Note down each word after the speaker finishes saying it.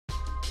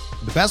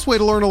The best way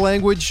to learn a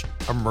language?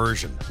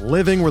 Immersion.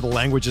 Living where the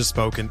language is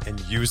spoken and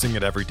using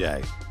it every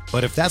day.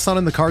 But if that's not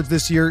in the cards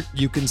this year,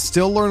 you can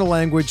still learn a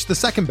language the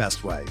second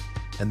best way,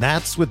 and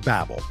that's with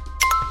Babbel.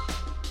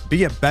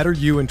 Be a better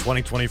you in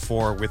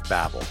 2024 with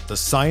Babbel, the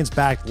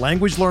science-backed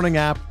language learning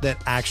app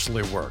that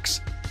actually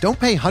works. Don't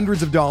pay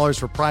hundreds of dollars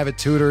for private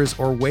tutors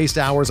or waste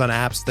hours on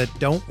apps that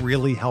don't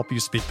really help you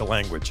speak the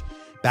language.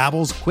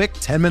 Babbel's quick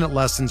 10-minute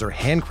lessons are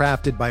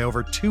handcrafted by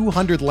over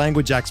 200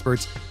 language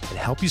experts and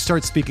help you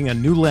start speaking a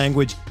new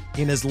language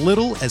in as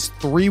little as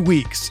 3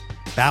 weeks.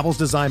 Babbel's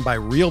designed by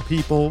real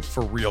people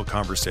for real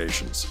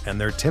conversations,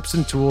 and their tips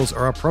and tools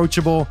are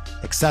approachable,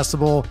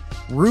 accessible,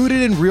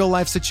 rooted in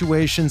real-life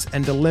situations,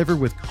 and delivered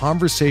with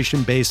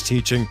conversation-based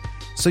teaching,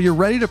 so you're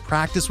ready to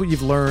practice what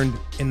you've learned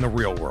in the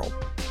real world.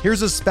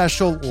 Here's a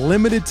special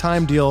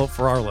limited-time deal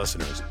for our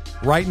listeners.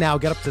 Right now,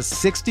 get up to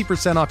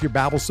 60% off your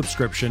Babbel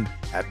subscription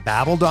at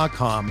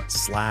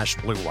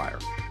babbel.com/Blue Wire.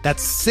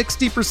 That's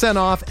 60%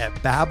 off at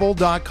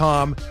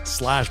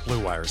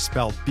babbel.com/Blue Wire,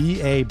 spelled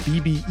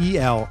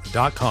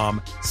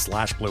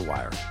BABBEL.com/Blue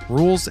Wire.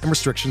 Rules and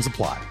restrictions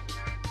apply.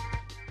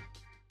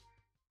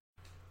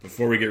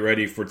 Before we get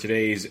ready for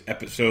today's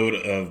episode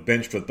of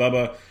Benched with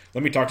Bubba,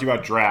 let me talk to you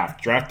about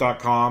Draft.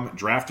 Draft.com,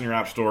 Draft in your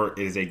app store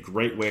is a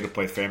great way to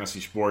play fantasy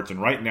sports,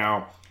 and right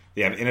now,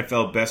 they have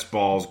NFL best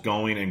balls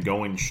going and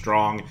going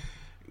strong.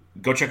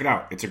 Go check it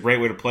out. It's a great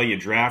way to play. You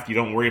draft. You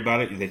don't worry about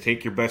it. They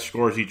take your best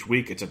scores each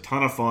week. It's a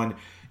ton of fun.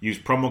 Use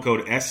promo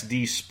code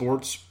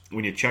SDSports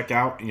when you check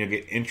out, and you'll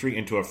get entry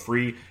into a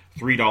free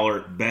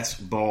 $3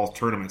 best ball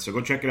tournament. So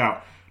go check it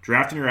out.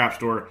 Draft in your app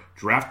store,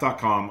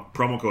 draft.com,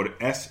 promo code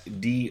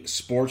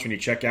SDSports when you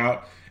check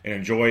out, and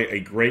enjoy a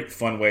great,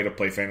 fun way to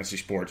play fantasy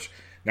sports.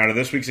 Now to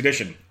this week's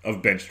edition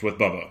of Benched with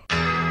Bubba.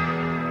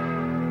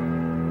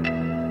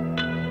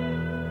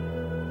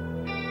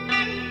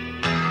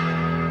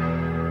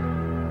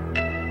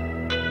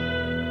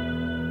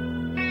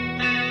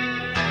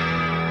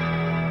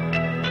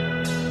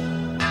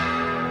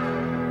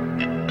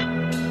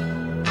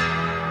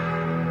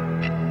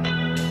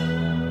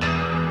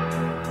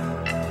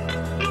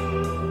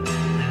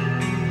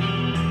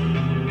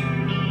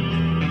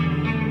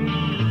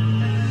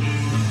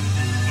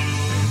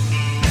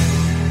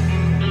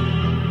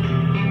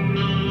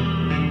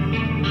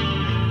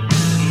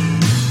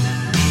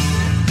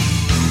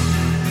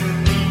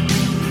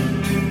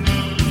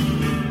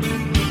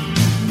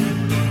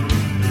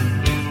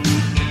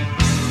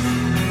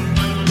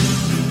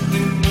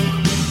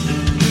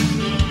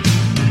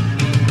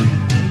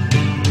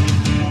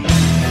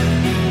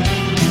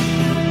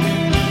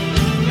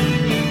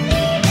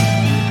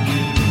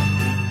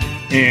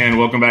 And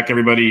welcome back,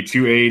 everybody,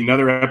 to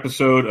another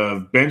episode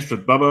of Benched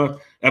with Bubba,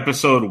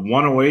 episode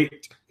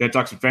 108. Gonna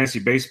talk some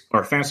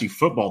fantasy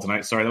football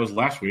tonight. Sorry, that was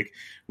last week.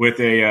 With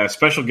a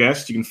special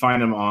guest. You can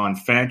find him on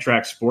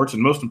Fantrax Sports,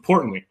 and most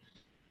importantly,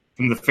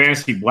 from the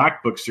Fantasy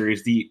Black Book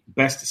series, the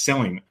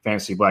best-selling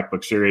Fantasy Black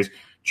Book series,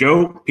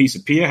 Joe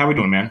Pisapia. How we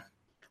doing, man?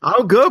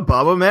 I'm good,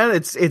 Bubba, man.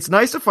 It's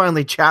nice to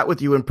finally chat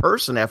with you in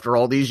person after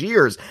all these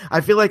years. I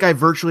feel like I've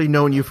virtually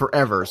known you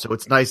forever, so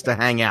it's nice to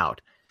hang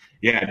out.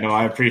 Yeah, no,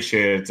 I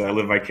appreciate it. I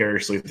live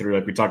vicariously through,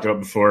 like we talked about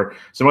before,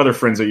 some other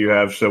friends that you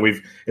have. So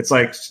it's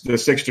like the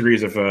 6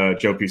 degrees of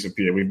Joe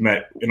Pisapia. We've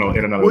met, in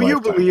another Will lifetime.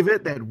 you believe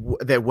it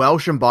that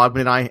Welsh and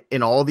Bogman and I,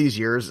 in all these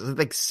years, is it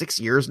like 6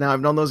 years now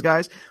I've known those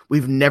guys,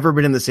 we've never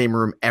been in the same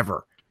room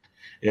ever.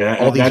 Yeah,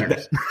 all these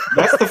years.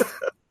 That's but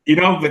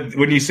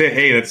when you say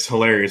A, that's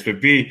hilarious. But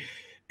B,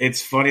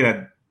 it's funny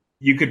that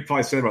you could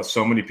probably say about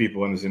so many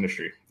people in this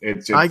industry.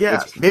 I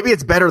guess. Maybe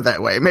it's better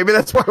that way. Maybe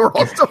that's why we're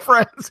all still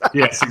friends.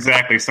 Yes,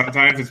 exactly.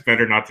 Sometimes it's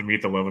better not to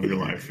meet the love of your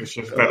life. It's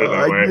just better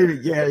that way.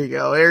 Yeah,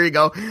 there you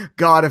go.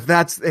 God, if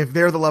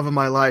they're the love of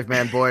my life,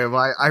 man, boy, have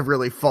I've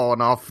really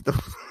fallen off the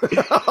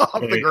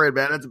the grid,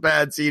 man. It's a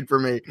bad seed for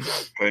me.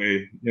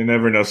 Hey, you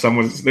never know.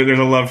 There's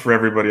a love for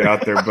everybody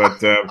out there.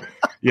 But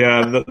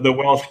yeah, the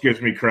Welsh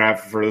gives me crap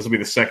for this will be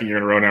the second year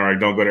in a row now where I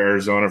don't go to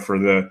Arizona for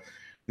the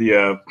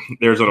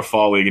Arizona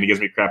Fall League, and he gives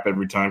me crap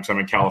every time because I'm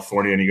in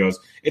California, and he goes,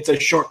 "It's a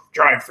short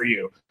drive for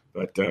you."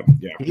 But yeah,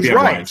 he's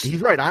right. Lives.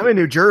 He's right. I'm in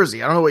New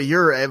Jersey. I don't know what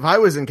if I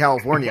was in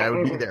California, I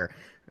would be there.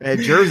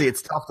 In Jersey,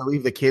 it's tough to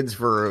leave the kids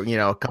for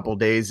a couple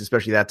days,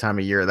 especially that time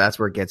of year. That's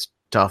where it gets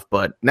tough.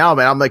 But now,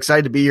 man, I'm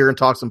excited to be here and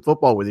talk some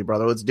football with you,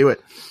 brother. Let's do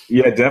it.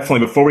 Yeah,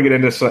 definitely. Before we get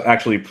into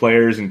actually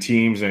players and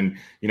teams, and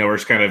we're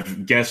just kind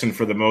of guessing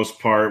for the most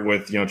part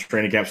with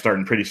training camp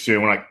starting pretty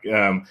soon. We're like.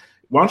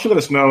 Why don't you let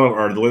us know,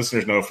 or the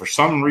listeners know, for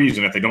some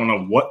reason, if they don't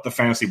know what the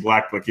Fantasy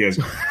Black Book is,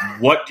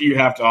 what do you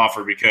have to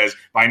offer? Because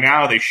by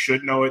now they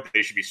should know it.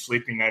 They should be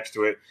sleeping next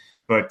to it.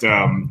 But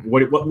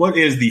what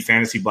is the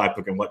Fantasy Black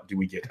Book, and what do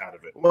we get out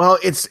of it? Well,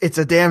 it's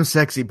a damn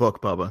sexy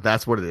book, Bubba.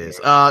 That's what it is.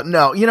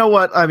 No, you know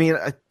what? I mean,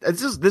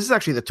 this is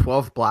actually the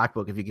 12th Black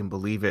Book, if you can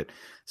believe it.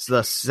 It's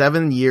the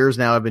 7 years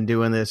now I've been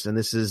doing this, and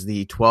this is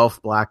the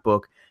 12th Black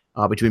Book.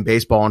 between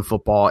baseball and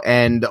football,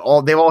 and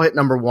they've all hit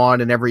number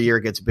one, and every year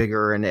it gets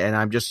bigger. And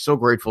I'm just so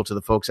grateful to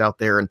the folks out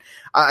there. And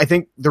I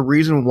think the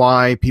reason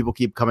why people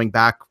keep coming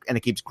back and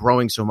it keeps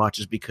growing so much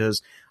is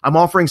because I'm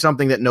offering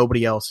something that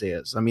nobody else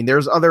is. I mean,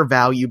 there's other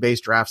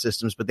value-based draft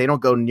systems, but they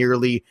don't go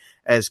nearly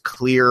as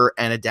clear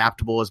and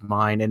adaptable as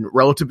mine. And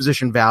relative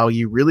position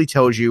value really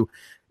tells you,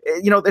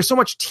 there's so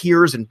much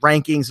tiers and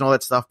rankings and all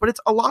that stuff, but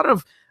it's a lot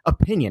of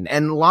opinion,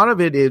 and a lot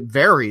of it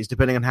varies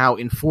depending on how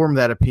informed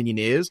that opinion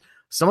is.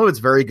 Some of it's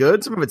very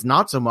good, some of it's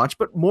not so much,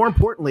 but more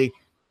importantly,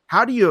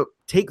 how do you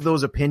take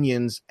those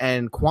opinions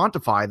and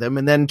quantify them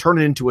and then turn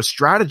it into a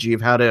strategy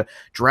of how to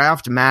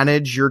draft,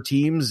 manage your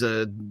teams,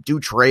 do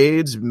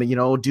trades,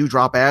 do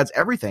drop ads,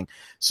 everything.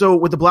 So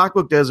what the Black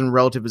Book does in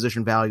relative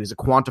position value is it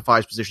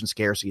quantifies position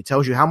scarcity. It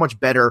tells you how much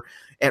better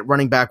at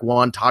running back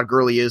one Todd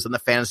Gurley is than the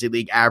fantasy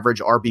league average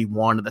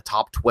RB1 in the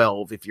top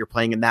 12 if you're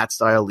playing in that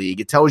style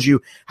league. It tells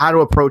you how to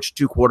approach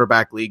 2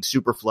 quarterback leagues,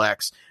 super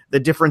flex, the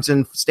difference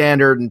in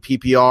standard and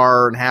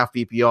PPR and half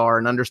PPR,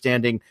 and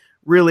understanding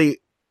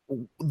really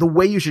the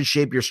way you should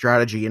shape your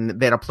strategy, and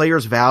that a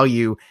player's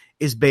value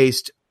is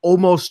based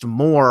almost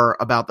more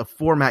about the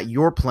format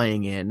you're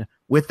playing in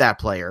with that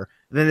player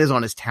than it is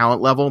on his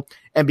talent level.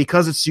 And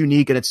because it's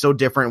unique and it's so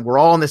different, we're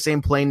all on the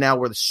same plane now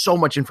where there's so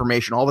much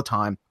information all the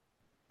time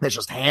that's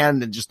just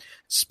hand and just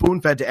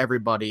spoon fed to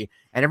everybody,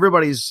 and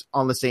everybody's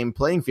on the same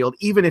playing field,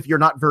 even if you're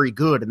not very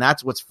good. And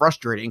that's what's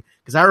frustrating.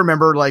 Cause I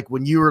remember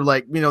when you were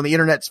the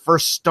internet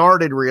first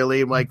started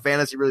really,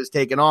 fantasy really was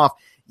taking off.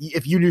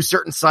 If you knew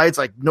certain sites,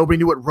 nobody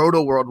knew what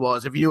Roto World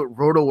was. If you knew what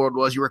Roto World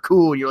was, you were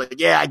cool. You're like,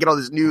 yeah, I get all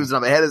this news and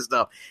I'm ahead of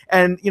stuff.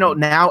 And,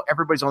 now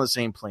everybody's on the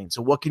same plane.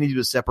 So what can you do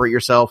to separate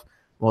yourself?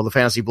 Well, the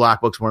Fantasy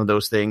Black Book's one of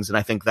those things. And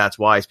I think that's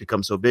why it's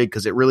become so big,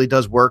 because it really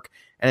does work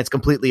and it's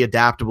completely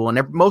adaptable.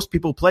 And most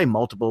people play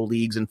multiple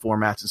leagues and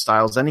formats and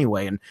styles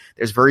anyway. And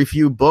there's very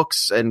few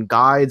books and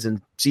guides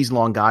and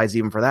season-long guides,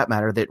 even for that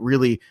matter, that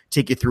really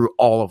take you through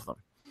all of them.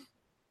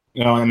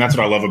 And that's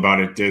what I love about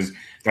it, is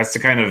that's the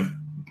kind of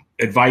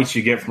advice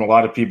you get from a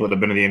lot of people that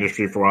have been in the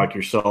industry for a while, like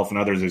yourself and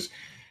others, is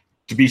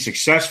to be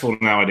successful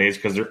nowadays,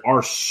 because there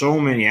are so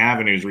many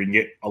avenues where you can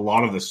get a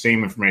lot of the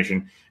same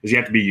information, is you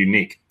have to be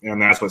unique.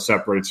 And that's what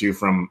separates you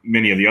from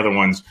many of the other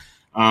ones.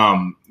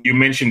 You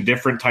mentioned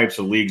different types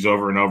of leagues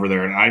over and over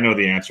there, and I know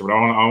the answer, but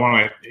I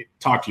want to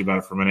talk to you about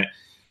it for a minute.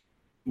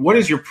 What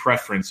is your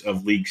preference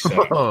of league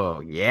setting?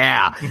 Oh,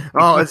 yeah.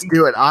 Oh, let's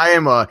do it.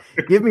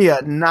 Give me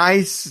a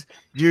nice,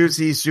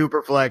 juicy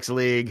super flex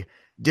league.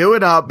 Do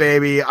it up,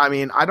 baby. I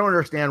mean, I don't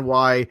understand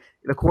why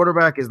the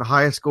quarterback is the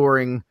highest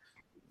scoring,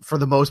 for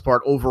the most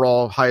part,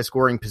 overall highest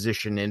scoring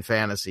position in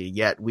fantasy,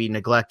 yet we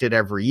neglect it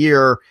every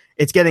year.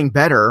 It's getting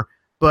better,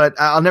 but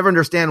I'll never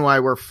understand why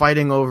we're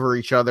fighting over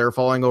each other,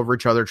 falling over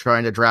each other,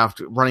 trying to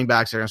draft running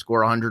backs that are going to score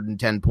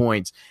 110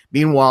 points.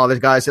 Meanwhile, this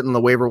guy's sitting on the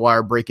waiver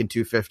wire breaking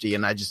 250,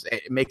 and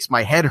it makes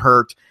my head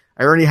hurt.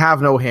 I already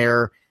have no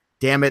hair.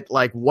 Damn it,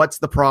 what's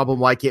the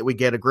problem? Why can't we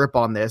get a grip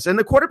on this? And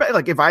the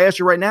quarterback, if I asked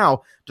you right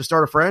now to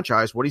start a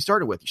franchise, what do you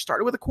started with? You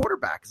started with a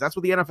quarterback, because that's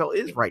what the NFL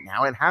is right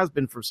now and has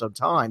been for some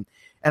time.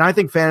 And I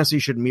think fantasy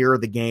should mirror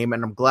the game,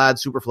 and I'm glad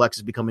Superflex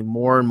is becoming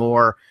more and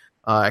more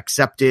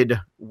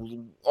accepted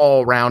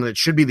all around. It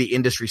should be the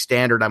industry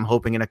standard, I'm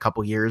hoping, in a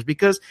couple years,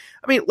 because,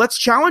 let's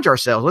challenge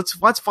ourselves.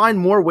 Let's find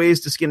more ways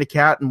to skin a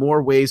cat and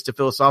more ways to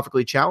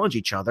philosophically challenge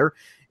each other.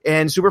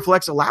 And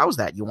Superflex allows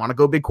that. You want to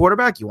go big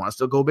quarterback? You want to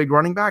still go big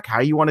running back? How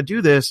you want to do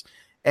this?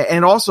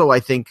 And also, I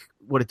think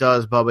what it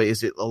does, Bubba,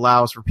 is it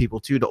allows for people,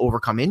 too, to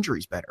overcome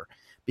injuries better.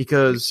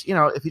 Because,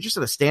 if you're just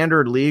in a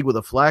standard league with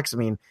a flex,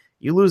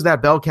 you lose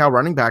that bell cow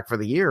running back for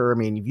the year.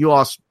 If you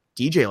lost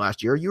DJ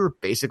last year, you were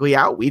basically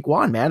out week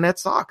one, man. That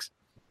sucks.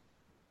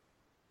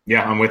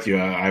 Yeah, I'm with you.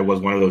 I was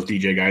one of those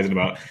DJ guys, and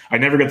I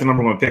never got the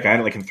number one pick. I had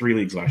it in 3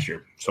 leagues last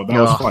year, so that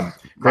was fun.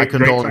 Great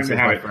condolences,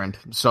 my friend.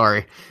 I'm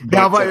sorry.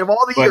 But of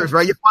all the years,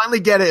 right? You finally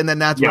get it, and then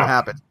that's what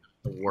happened.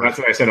 That's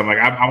what I said. I'm like,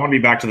 I want to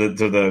be back to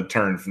the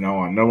turn from now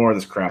on. No more of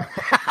this crap.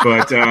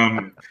 But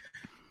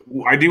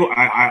I do.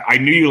 I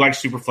knew you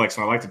liked Superflex,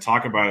 and I like to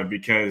talk about it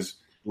because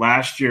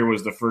last year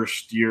was the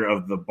first year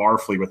of the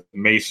Barfleet with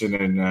Mason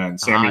and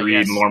Sammy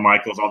Reed and Lauren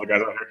Michaels, all the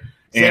guys out here.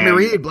 Sammy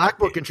Reed, Black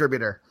Book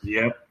contributor.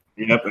 Yep,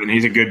 and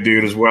he's a good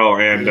dude as well.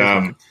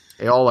 And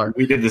they all are.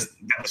 We did the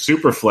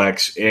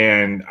Superflex,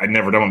 and I'd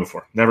never done one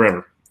before, never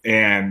ever.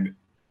 And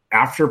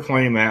after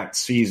playing that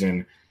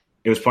season,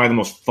 it was probably the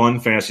most fun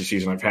fantasy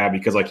season I've had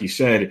because, like you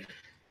said,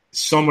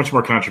 so much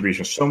more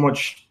contribution, so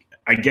much,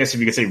 I guess if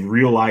you could say,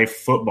 real life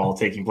football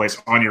taking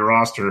place on your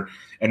roster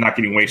and not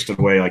getting wasted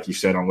away, like you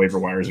said, on waiver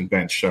wires and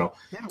bench. So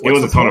it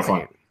was a ton of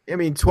fun.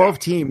 12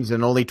 teams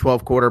and only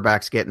 12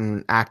 quarterbacks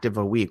getting active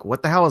a week.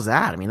 What the hell is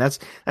that?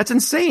 That's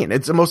insane.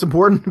 It's the most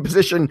important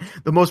position,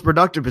 the most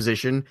productive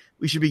position.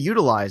 We should be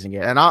utilizing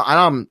it. And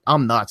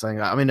I'm nuts.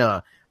 I'm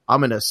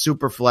in a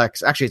super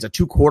flex. Actually, it's a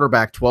 2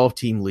 quarterback 12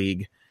 team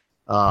league.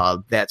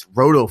 That's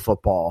Roto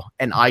football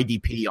and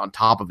IDP on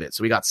top of it.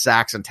 So we got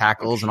sacks and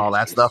tackles and all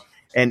that stuff.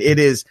 And it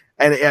is,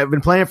 and I've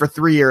been playing it for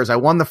 3 years. I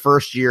won the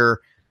first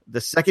year.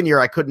 the second year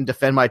I couldn't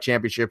defend my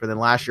championship, and then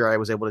last year I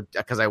was able to,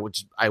 because I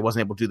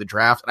wasn't able to do the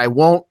draft. And I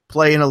won't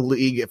play in a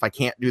league if I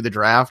can't do the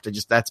draft.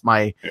 That's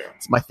my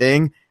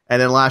thing.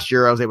 And then last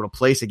year I was able to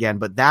place again.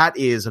 But that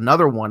is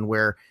another one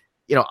where,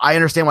 I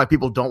understand why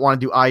people don't want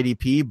to do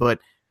IDP, but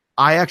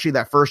I actually,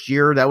 that first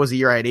year, that was the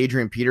year I had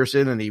Adrian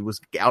Peterson, and he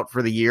was out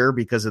for the year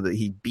because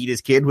he beat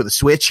his kid with a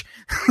switch.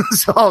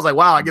 So I was like,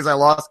 wow, I guess I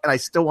lost, and I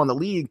still won the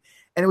league.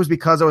 And it was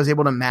because I was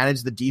able to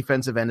manage the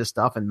defensive end of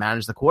stuff and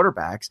manage the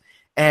quarterbacks.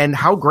 And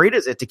how great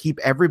is it to keep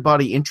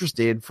everybody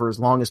interested for as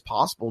long as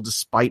possible,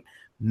 despite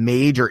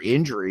major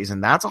injuries?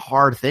 And that's a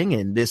hard thing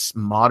in this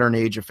modern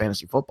age of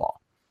fantasy football.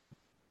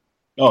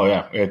 Oh,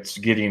 yeah. It's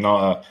getting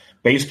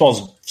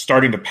baseball's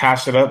starting to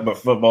pass it up, but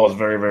football is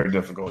very, very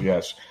difficult.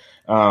 Yes.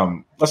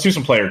 Let's do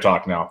some player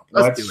talk now.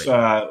 Let's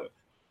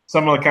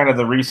some of the kind of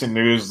the recent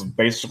news.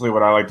 Basically,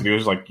 what I like to do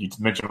is, like you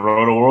mentioned,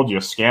 Roto World. You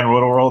scan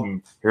Roto World,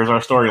 and here's our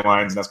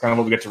storylines. And that's kind of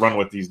what we get to run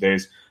with these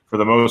days for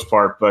the most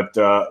part. But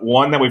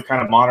one that we've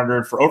kind of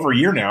monitored for over a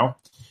year now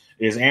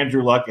is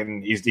Andrew Luck,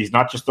 and he's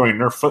not just throwing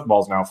Nerf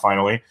footballs now.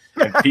 Finally,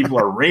 and people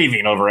are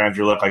raving over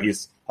Andrew Luck like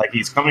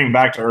he's coming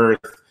back to earth.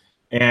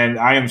 And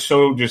I am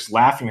so just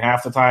laughing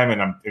half the time,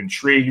 and I'm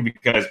intrigued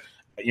because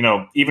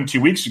even 2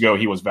 weeks ago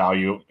he was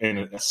value in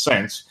a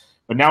sense.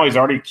 But now he's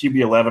already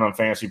QB11 on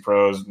Fantasy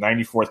Pros,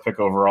 94th pick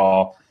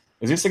overall.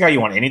 Is this the guy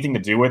you want anything to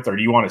do with, or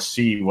do you want to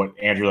see what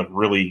Andrew Luck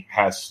really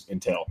has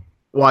entailed?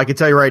 Well, I can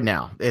tell you right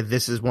now,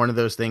 this is one of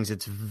those things.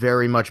 It's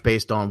very much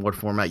based on what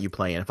format you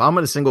play in. If I'm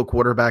in a single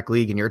quarterback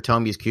league and you're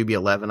telling me he's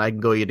QB11, I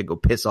can you to go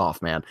piss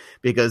off, man,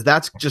 because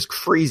that's just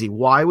crazy.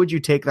 Why would you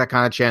take that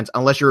kind of chance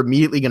unless you're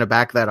immediately going to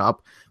back that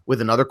up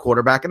with another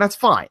quarterback? And that's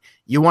fine.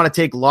 You want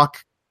to take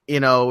Luck,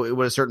 with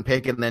a certain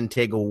pick, and then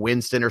take a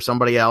Winston or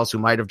somebody else who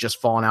might have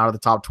just fallen out of the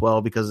top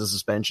 12 because of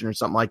suspension or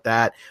something like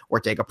that, or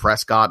take a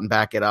Prescott and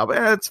back it up.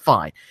 It's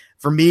fine.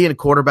 For me, in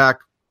quarterback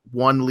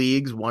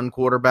one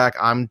quarterback,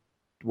 I'm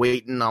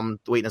waiting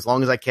as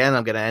long as I can.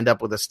 I'm going to end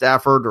up with a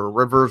Stafford or a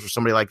Rivers or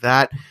somebody like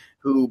that,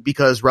 who,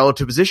 because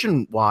relative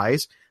position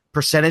wise,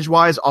 percentage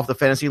wise off the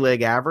fantasy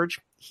league average,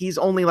 he's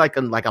only like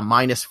a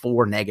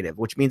 -4 negative,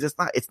 which means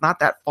it's not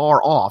that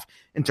far off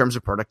in terms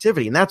of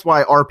productivity. And that's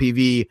why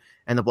RPV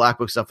and the Black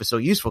Book stuff is so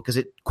useful, because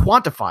it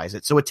quantifies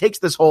it. So it takes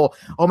this whole,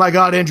 oh my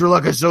God, Andrew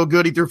Luck is so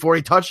good, he threw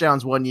 40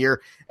 touchdowns one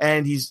year,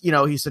 and he's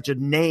such a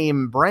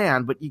name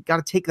brand, but you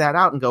got to take that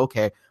out and go,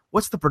 okay,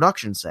 what's the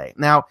production say?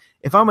 Now,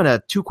 if I'm in a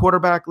 2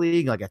 quarterback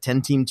league, like a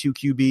 10-team 2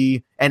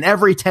 QB, and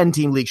every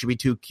 10-team league should be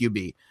 2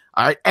 QB.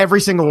 All right, every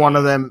single one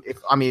of them.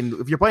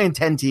 If you're playing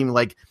 10-team,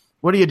 like,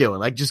 what are you doing?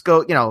 Like, just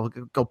go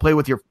play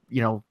with your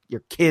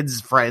kids'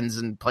 friends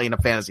and play in a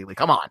fantasy league.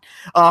 Come on.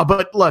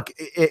 But look,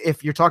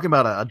 if you're talking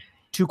about a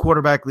 2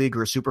 quarterback league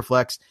or a super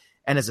flex,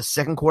 and as a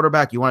second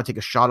quarterback, you want to take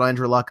a shot on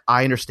Andrew Luck,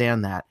 I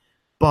understand that.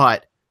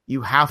 But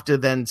you have to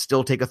then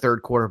still take a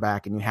third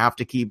quarterback, and you have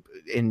to keep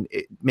in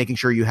making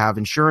sure you have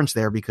insurance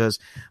there, because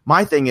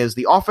my thing is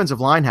the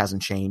offensive line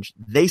hasn't changed.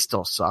 They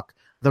still suck.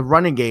 The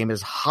running game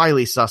is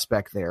highly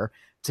suspect there.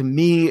 To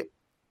me,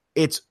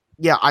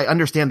 I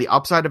understand the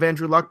upside of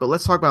Andrew Luck, but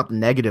let's talk about the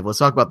negative. Let's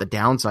talk about the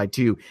downside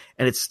too.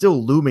 And it's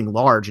still looming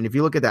large. And if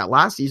you look at that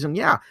last season,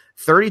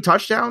 30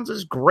 touchdowns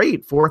is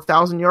great.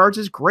 4,000 yards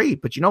is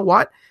great. But you know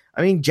what?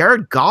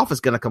 Jared Goff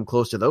is going to come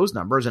close to those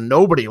numbers, and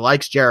nobody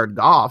likes Jared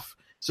Goff.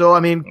 So,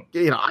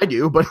 I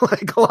do, but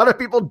like a lot of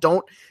people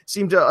don't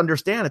seem to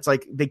understand. It's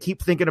like they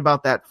keep thinking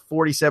about that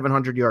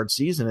 4,700 yard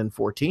season in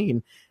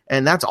 14,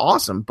 and that's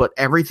awesome, but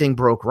everything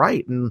broke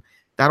right. And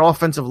that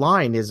offensive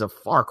line is a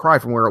far cry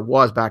from where it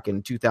was back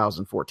in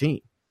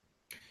 2014.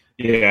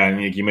 Yeah,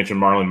 and you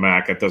mentioned Marlon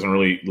Mack. That doesn't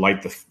really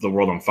light the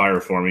world on fire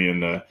for me.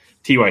 And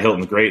T.Y.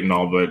 Hilton's great and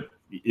all, but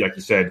like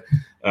you said,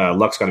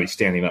 Luck's got to be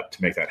standing up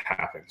to make that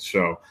happen.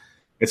 So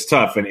it's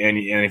tough. And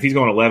if he's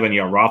going 11,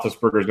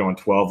 Roethlisberger's going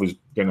 12, who's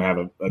going to have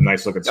a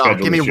nice look at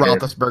schedule. Give me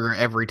Roethlisberger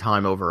every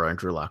time over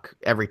Andrew Luck.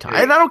 Every time.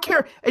 Yeah. And I don't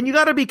care. And you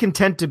got to be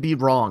content to be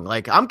wrong.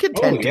 Like, I'm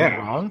content to be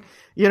wrong.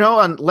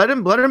 And let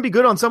him be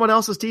good on someone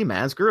else's team,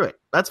 man. Screw it.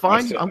 That's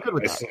fine. I'm good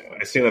with that.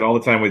 I say that all the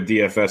time with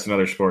DFS and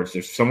other sports.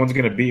 If someone's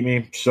going to beat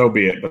me, so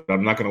be it. But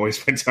I'm not going to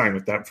waste my time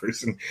with that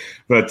person.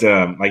 But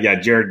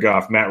Jared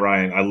Goff, Matt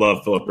Ryan. I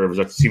love Phillip Rivers.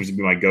 That seems to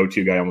be my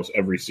go-to guy almost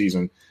every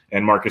season.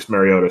 And Marcus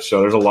Mariota.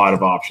 So there's a lot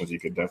of options you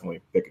could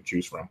definitely pick and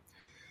choose from.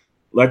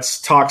 Let's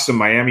talk some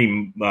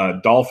Miami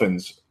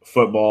Dolphins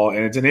football.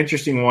 And it's an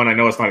interesting one. I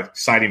know it's not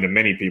exciting to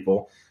many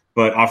people.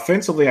 But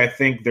offensively, I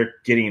think they're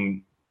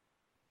getting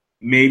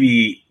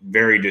maybe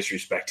very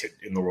disrespected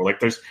in the world. Like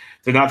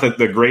they're not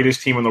the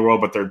greatest team in the world,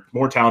 but they're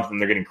more talented than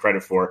they're getting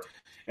credit for.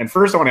 And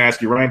first I want to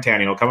ask you, Ryan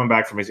Tannehill, coming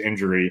back from his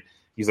injury,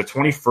 he's the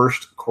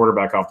 21st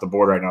quarterback off the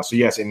board right now. So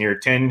yes, in your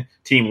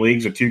 10-team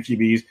leagues with 2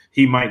 QBs,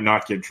 he might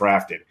not get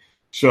drafted.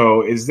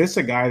 So is this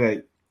a guy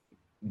that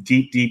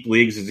deep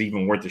leagues is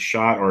even worth a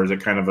shot, or is it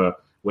kind of a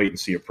wait and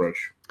see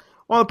approach?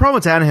 Well, the problem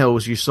with Tannehill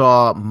was you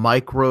saw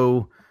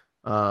micro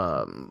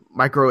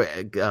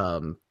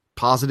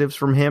positives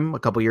from him a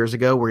couple years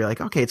ago where you're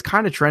like, okay, it's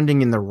kind of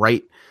trending in the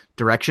right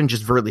direction,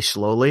 just really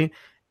slowly.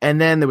 And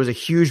then there was a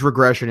huge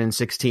regression in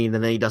 16,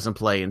 and then he doesn't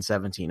play in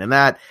 17. And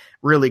that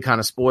really kind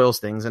of spoils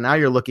things. And now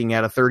you're looking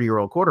at a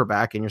 30-year-old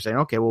quarterback, and you're saying,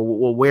 okay,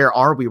 well, where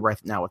are we right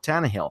now with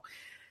Tannehill?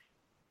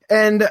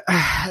 And,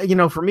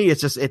 for me,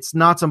 it's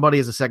not somebody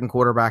as a second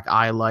quarterback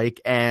I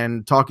like.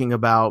 And talking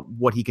about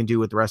what he can do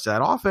with the rest of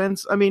that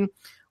offense, I mean,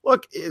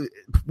 look,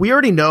 we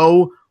already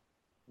know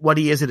what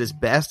he is at his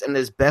best. And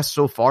his best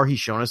so far, he's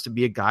shown us to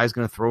be a guy who's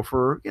going to throw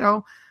for,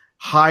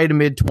 high to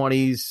mid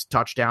 20s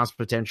touchdowns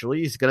potentially.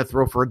 He's going to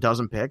throw for a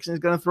dozen picks, and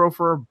he's going to throw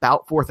for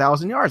about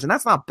 4,000 yards. And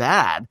that's not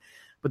bad.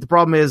 But the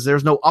problem is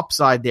there's no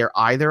upside there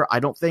either,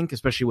 I don't think,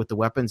 especially with the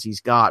weapons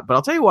he's got. But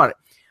I'll tell you what,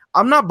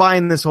 I'm not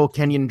buying this whole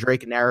Kenyon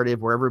Drake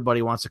narrative where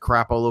everybody wants to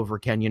crap all over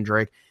Kenyon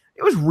Drake.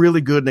 It was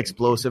really good and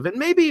explosive. And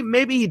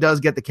maybe he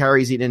does get the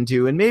carries he'd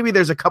into. And maybe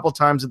there's a couple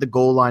times at the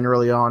goal line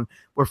early on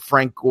where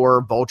Frank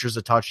Gore vultures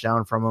a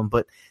touchdown from him.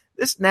 But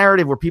this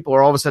narrative where people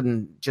are all of a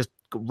sudden just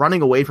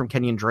running away from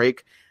Kenyon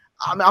Drake,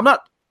 I'm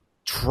not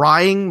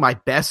trying my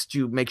best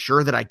to make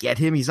sure that I get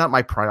him. He's not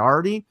my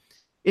priority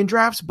in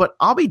drafts, but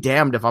I'll be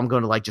damned if I'm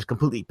going to just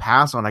completely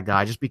pass on a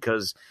guy just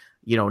because,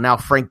 now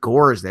Frank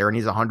Gore is there and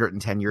he's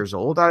 110 years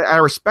old. I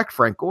respect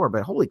Frank Gore,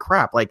 but holy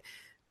crap.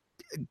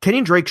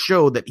 Kenyon Drake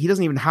showed that he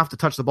doesn't even have to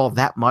touch the ball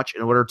that much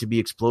in order to be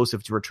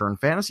explosive to return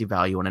fantasy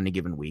value on any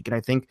given week. And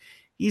I think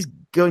he's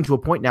going to a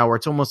point now where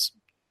it's almost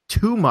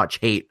too much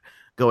hate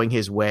going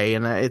his way.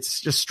 And it's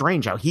just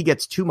strange how he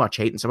gets too much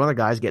hate and some other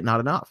guys get not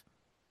enough.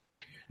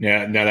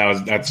 Yeah, no,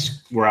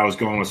 that's where I was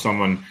going with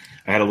someone.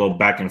 I had a little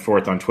back and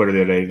forth on Twitter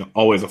the other day.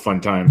 Always a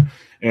fun time.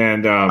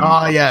 And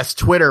yes,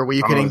 Twitter, where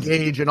you can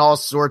engage in all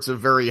sorts of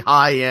very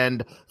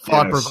high-end,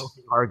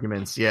 thought-provoking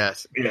arguments.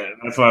 Yes. Yeah,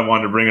 that's why I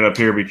wanted to bring it up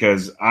here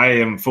because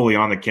I am fully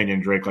on the Kenyon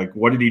Drake.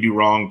 What did he do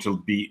wrong to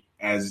be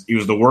as he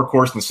was the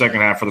workhorse in the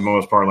second half for the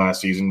most part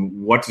last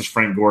season? What is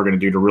Frank Gore going to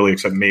do to really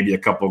accept maybe a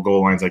couple of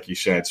goal lines like you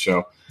said?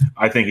 So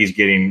I think he's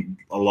getting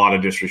a lot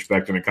of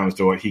disrespect when it comes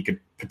to what he could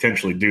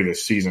potentially do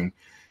this season.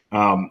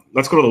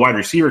 Let's go to the wide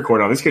receiver core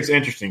now. This gets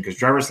interesting because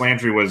Jarvis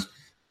Landry was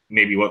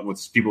maybe what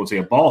people would say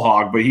a ball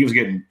hog, but he's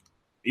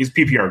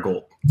PPR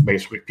gold,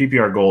 basically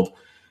PPR gold,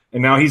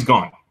 and now he's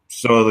gone.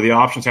 So the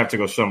options have to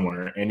go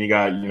somewhere. And you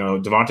got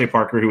Devontae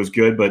Parker, who was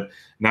good but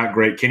not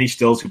great. Kenny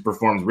Stills, who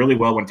performs really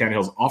well when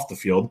Tannehill's off the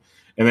field,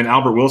 and then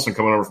Albert Wilson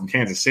coming over from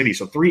Kansas City.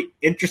 So three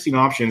interesting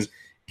options.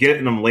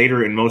 Getting them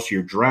later in most of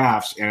your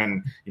drafts,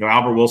 and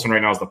Albert Wilson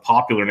right now is the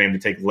popular name to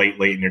take late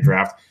in your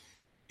draft.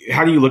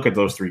 How do you look at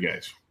those three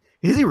guys?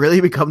 Has he really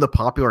become the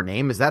popular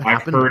name? Has that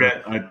happened? I've heard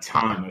it a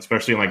ton,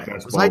 espelled in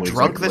Was I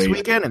drunk this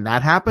weekend and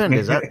that happened?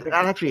 Did that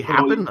actually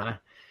happen?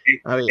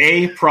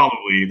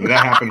 Probably.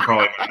 That happened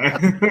probably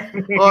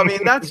not. Well, I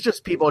mean, that's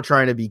just people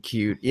trying to be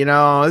cute. This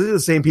is the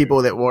same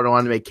people that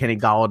wanted to make Kenny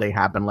Golladay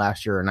happen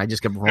last year, and I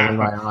just kept rolling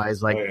my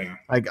eyes.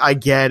 I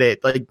get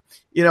it.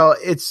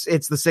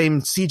 It's the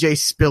same CJ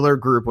Spiller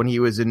group when he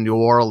was in New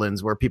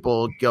Orleans where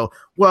people go,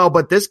 well,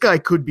 but this guy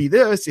could be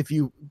this if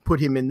you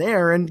put him in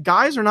there, and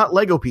guys are not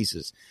Lego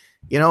pieces.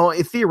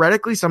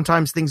 Theoretically,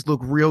 sometimes things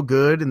look real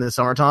good in the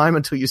summertime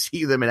until you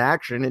see them in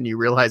action and you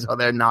realize,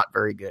 they're not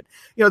very good.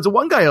 It's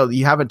one guy that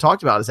you haven't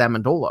talked about is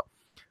Amendola,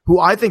 who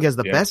I think has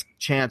the best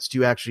chance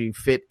to actually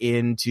fit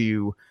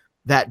into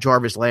that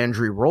Jarvis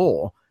Landry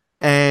role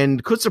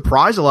and could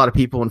surprise a lot of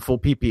people in full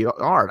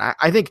PPR.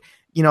 I think,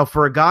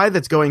 for a guy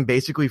that's going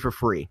basically for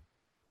free,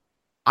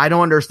 I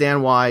don't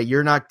understand why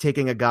you're not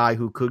taking a guy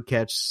who could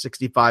catch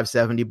 65,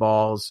 70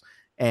 balls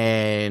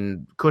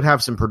and could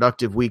have some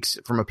productive weeks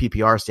from a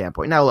PPR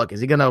standpoint. Now, look,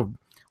 is he going to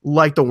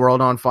light the world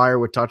on fire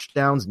with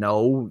touchdowns?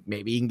 No.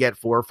 Maybe he can get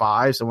 4 or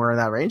 5, somewhere in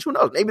that range. Who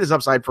knows? Maybe there's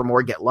upside for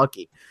more, get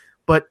lucky.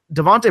 But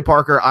Devontae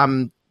Parker,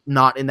 I'm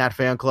not in that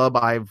fan club.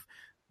 I've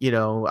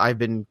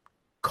been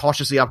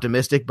cautiously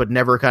optimistic, but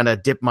never kind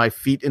of dipped my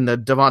feet in the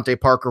Devontae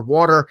Parker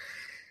water.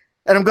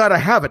 And I'm glad I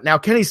have it. Now,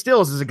 Kenny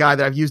Stills is a guy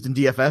that I've used in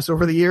DFS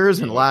over the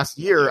years. And last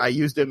year I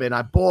used him, and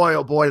boy,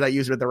 did I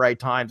use him at the right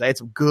times. I had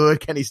some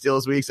good Kenny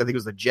Stills weeks. I think it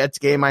was the Jets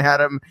game I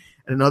had him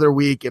in another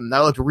week. And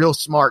that looked real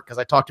smart because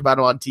I talked about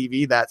him on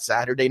TV that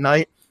Saturday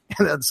night.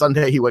 And then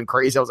Sunday he went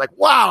crazy. I was like,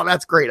 wow,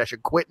 that's great. I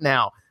should quit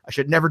now. I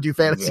should never do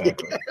fantasy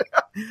again.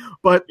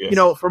 But,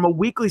 from a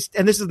weekly –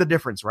 and this is the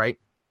difference, right?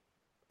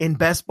 In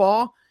best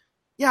ball,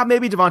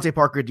 maybe Devontae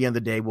Parker at the end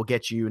of the day will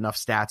get you enough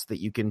stats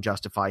that you can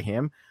justify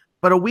him.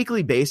 But a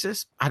weekly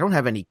basis, I don't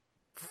have any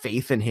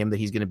faith in him that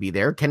he's going to be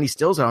there. Kenny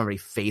Stills, I don't have any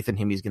faith in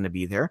him he's going to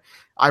be there.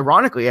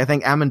 Ironically, I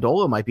think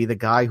Amendola might be the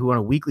guy who on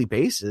a weekly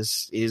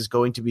basis is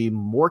going to be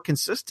more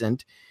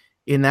consistent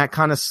in that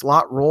kind of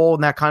slot role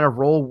and that kind of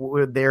role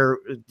where they're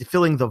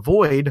filling the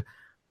void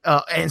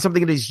and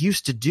something that he's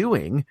used to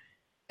doing.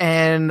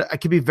 And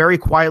it can be very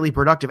quietly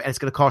productive, and it's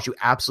going to cost you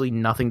absolutely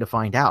nothing to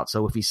find out.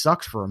 So if he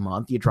sucks for a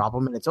month, you drop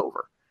him and it's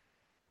over.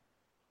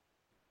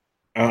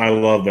 I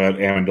love that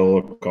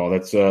Amendola call.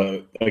 That's,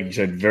 like you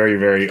said, very,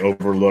 very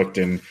overlooked.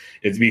 And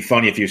it'd be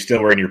funny if he was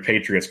still wearing your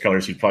Patriots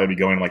colors. He'd probably be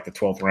going the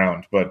 12th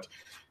round. But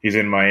he's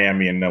in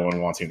Miami, and no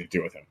one wants anything to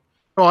do with him.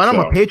 Oh, and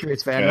I'm a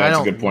Patriots fan. Yeah, I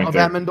don't a good point love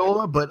there.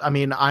 Amendola, but I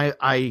mean,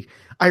 I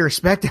I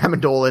respect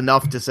Amendola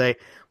enough to say,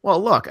 well,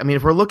 look, I mean,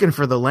 if we're looking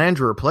for the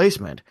Landry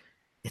replacement,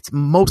 it's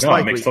most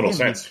likely it makes total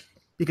sense.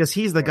 Because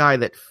he's the guy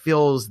that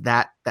fills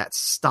that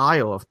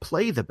style of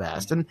play the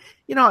best. And,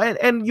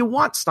 and you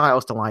want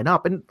styles to line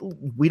up. And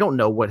we don't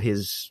know what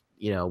his,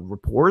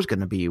 rapport is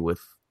going to be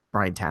with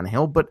Ryan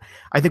Tannehill. But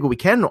I think what we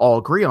can all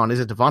agree on is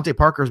that Devontae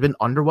Parker has been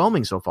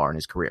underwhelming so far in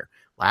his career.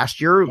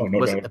 Last year,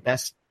 was it the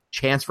best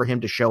chance for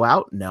him to show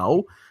out?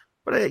 No.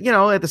 But,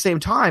 at the same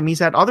time, he's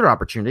had other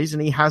opportunities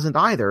and he hasn't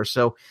either.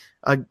 So,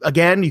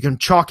 again, you can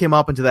chalk him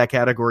up into that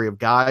category of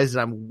guys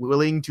that I'm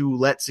willing to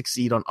let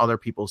succeed on other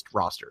people's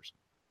rosters.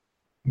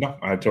 No,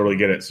 I totally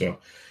get it. So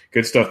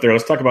good stuff there.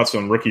 Let's talk about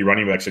some rookie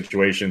running back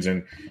situations.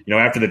 And,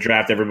 after the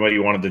draft, everybody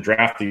wanted to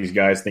draft these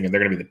guys thinking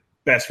they're going to be the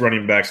best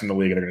running backs in the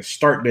league and they're going to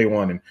start day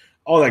one and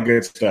all that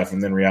good stuff.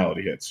 And then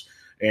reality hits.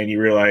 And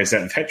you realize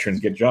that veterans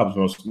get jobs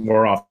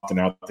more often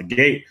out the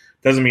gate.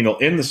 Doesn't mean they'll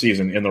end the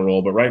season in the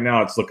role, but right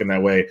now it's looking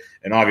that way.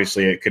 And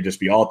obviously it could just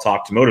be all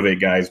talk to motivate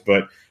guys.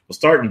 But we'll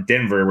start in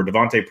Denver where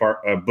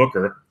Devontae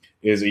Booker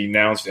is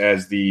announced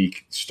as the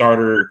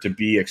starter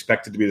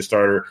expected to be the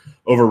starter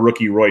over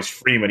rookie Royce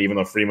Freeman, even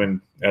though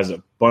Freeman has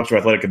a bunch of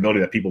athletic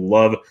ability that people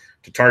love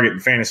to target in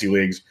fantasy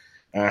leagues.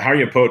 How are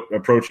you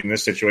approaching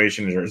this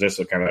situation? Or is this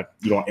a kind of,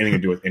 you don't want anything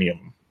to do with any of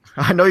them?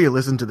 I know you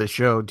listen to the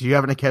show. Do you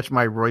happen to catch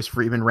my Royce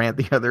Freeman rant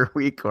the other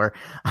week? Or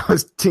I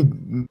was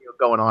going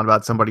on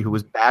about somebody who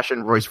was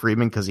bashing Royce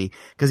Freeman because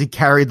he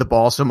carried the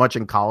ball so much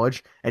in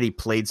college and he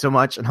played so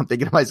much. And I'm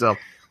thinking to myself,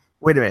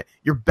 wait a minute,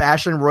 you're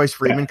bashing Royce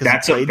Freeman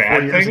because he played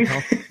 4 years ago?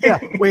 Yeah,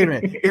 wait a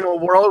minute. In a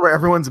world where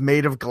everyone's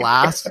made of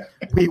glass,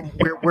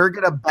 we're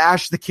gonna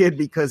bash the kid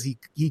because he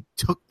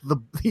took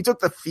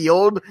the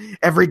field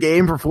every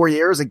game for 4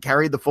 years and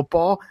carried the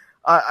football.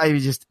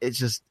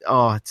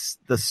 It's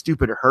the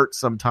stupid hurt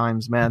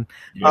sometimes, man.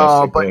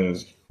 Yes,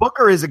 but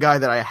Booker is a guy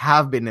that I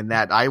have been in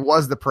that. I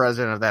was the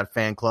president of that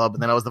fan club,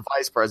 and then I was the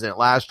vice president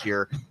last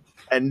year.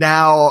 And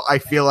now I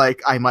feel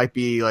like I might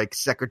be like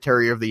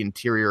Secretary of the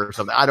Interior or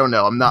something. I don't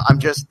know.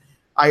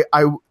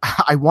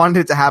 I wanted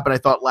it to happen. I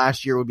thought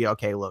last year would be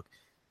okay. Look,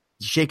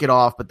 shake it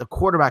off. But the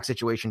quarterback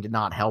situation did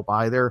not help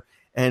either.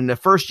 And the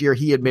first year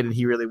he admitted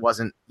he really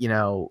wasn't,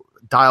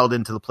 dialed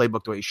into the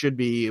playbook the way he should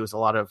be. It was a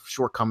lot of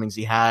shortcomings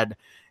he had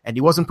and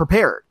he wasn't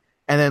prepared.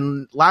 And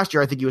then last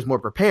year, I think he was more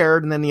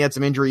prepared. And then he had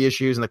some injury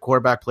issues and the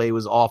quarterback play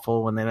was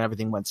awful. And then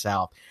everything went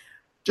south.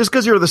 Just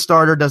because you're the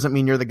starter doesn't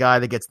mean you're the guy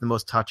that gets the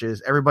most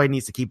touches. Everybody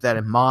needs to keep that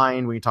in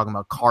mind when you're talking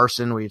about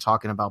Carson, when you're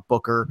talking about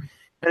Booker.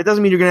 And it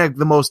doesn't mean you're going to have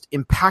the most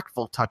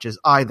impactful touches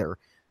either.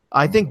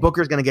 I think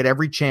Booker's going to get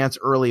every chance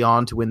early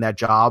on to win that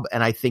job,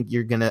 and I think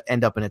you're going to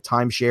end up in a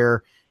timeshare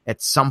at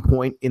some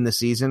point in the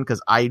season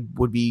because I'd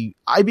be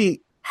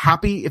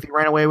happy if he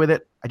ran away with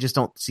it. I just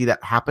don't see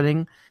that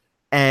happening.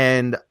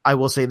 And I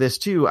will say this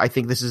too. I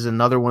think this is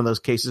another one of those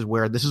cases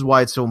where this is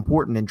why it's so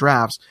important in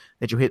drafts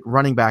that you hit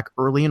running back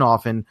early and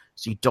often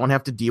so you don't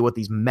have to deal with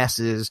these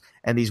messes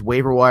and these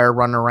waiver wire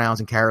running arounds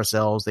and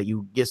carousels that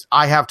you just,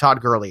 I have Todd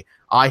Gurley.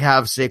 I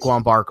have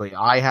Saquon Barkley.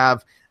 I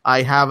have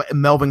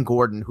Melvin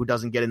Gordon, who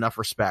doesn't get enough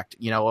respect,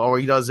 or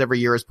he does every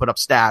year is put up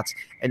stats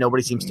and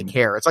nobody seems to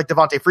care. It's like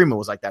Devontae Freeman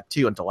was like that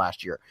too until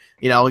last year.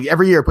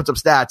 Every year puts up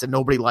stats and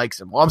nobody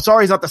likes him. Well, I'm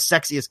sorry he's not the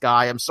sexiest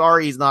guy. I'm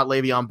sorry he's not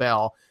Le'Veon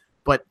Bell.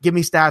 But give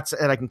me stats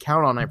that I can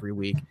count on every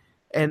week,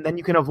 and then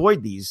you can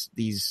avoid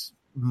these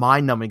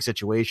mind-numbing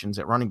situations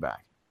at running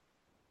back.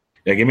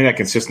 Yeah, give me that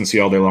consistency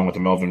all day long with the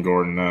Melvin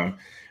Gordon.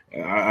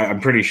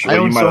 I'm pretty sure I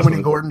own so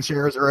many Gordon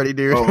shares already,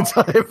 dude.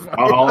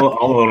 I'll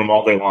own them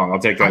all day long. I'll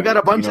take that. I got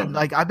a bunch of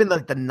I've been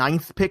like the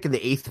 9th pick and the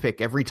 8th pick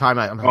every time.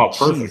 I'm like,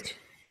 perfect.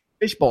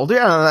 Fishbowl,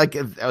 yeah, like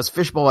I was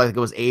Fishbowl. I think it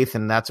was 8th,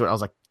 and that's what I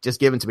was like. Just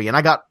give it to me, and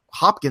I got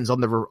Hopkins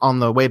on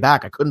the way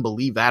back. I couldn't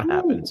believe that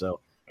happened. So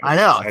I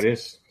know that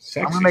is.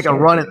 Sexy. I'm gonna make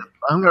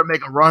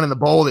a run in the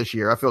bowl this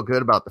year. I feel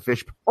good about the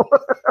fish bowl.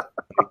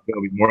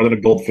 It'll be more than a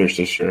goldfish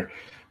this year.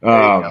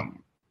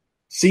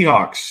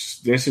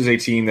 Seahawks. This is a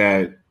team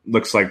that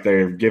looks like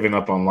they've given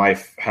up on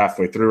life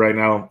halfway through right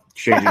now,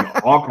 changing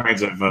all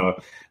kinds of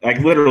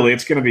literally.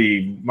 It's going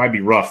to might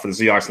be rough for the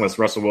Seahawks unless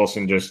Russell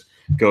Wilson just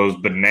goes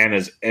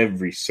bananas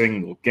every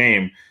single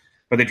game.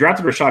 But they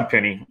drafted Rashad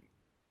Penny,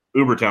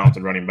 uber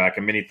talented running back,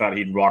 and many thought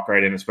he'd walk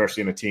right in,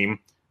 especially in a team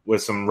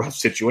with some rough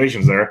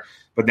situations there.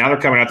 But now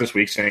they're coming out this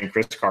week saying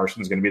Chris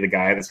Carson is going to be the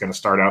guy that's going to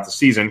start out the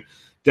season.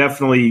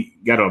 Definitely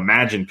got to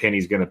imagine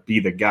Penny's going to be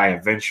the guy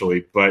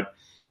eventually. But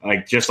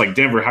just like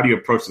Denver, how do you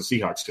approach the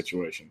Seahawks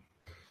situation?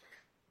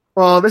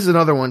 Well, this is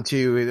another one,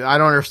 too. I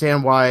don't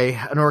understand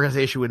why an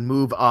organization would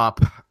move up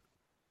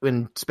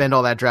and spend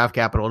all that draft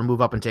capital and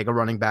move up and take a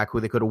running back who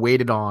they could have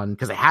waited on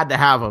because they had to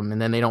have him,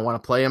 and then they don't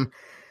want to play him.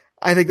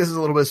 I think this is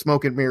a little bit of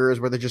smoke and mirrors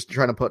where they're just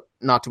trying to put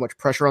not too much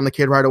pressure on the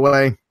kid right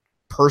away.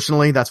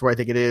 Personally, that's where I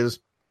think it is.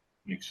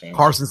 Makes sense.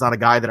 Carson's not a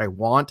guy that I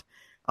want.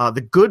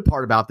 The good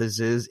part about this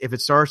is if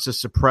it starts to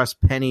suppress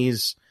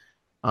Penny's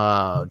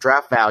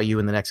draft value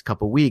in the next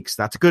couple of weeks,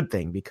 that's a good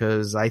thing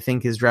because I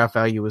think his draft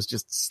value was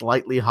just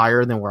slightly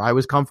higher than where I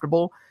was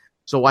comfortable.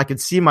 So I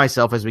could see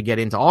myself as we get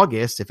into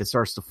August, if it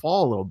starts to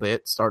fall a little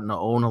bit, starting to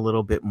own a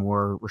little bit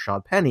more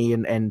Rashad Penny,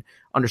 and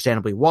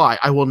understandably why.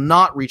 I will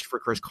not reach for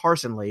Chris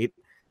Carson late.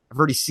 I've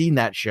already seen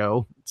that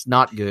show. It's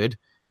not good.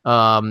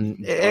 Johnny's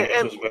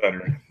was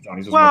better.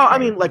 I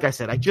mean, like I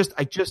said, I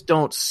just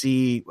don't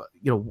see,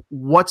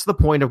 what's the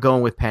point of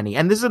going with Penny?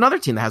 And this is another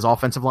team that has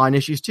offensive line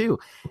issues too.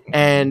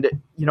 And,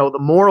 the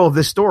moral of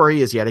this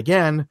story is, yet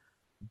again,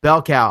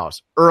 bell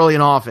cows early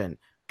and often,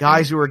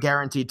 guys who are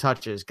guaranteed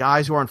touches,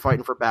 guys who aren't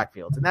fighting for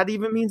backfields. And that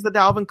even means the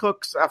Dalvin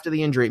Cooks after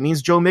the injury. It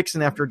means Joe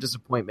Mixon after a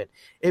disappointment.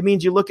 It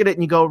means you look at it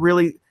and you go,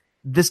 really,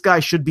 this guy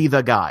should be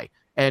the guy.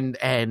 And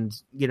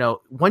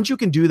once you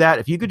can do that,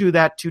 if you could do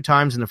that 2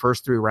 times in the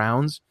first 3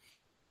 rounds,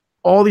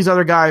 all these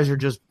other guys are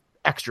just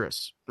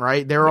extras,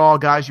 right? They're all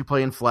guys you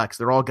play in flex.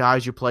 They're all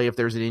guys you play if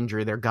there's an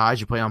injury. They're guys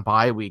you play on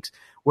bye weeks.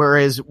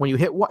 Whereas when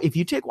if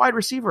you take wide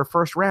receiver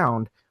first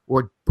round,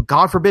 or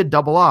God forbid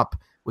double up,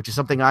 which is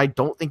something I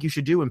don't think you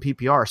should do in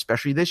PPR,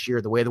 especially this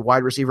year, the way the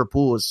wide receiver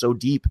pool is so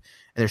deep and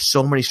there's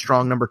so many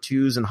strong number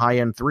 2s and high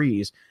end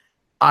 3s.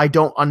 I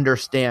don't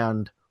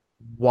understand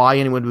why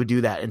anyone would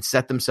do that and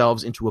set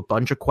themselves into a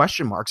bunch of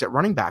question marks at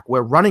running back,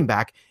 where running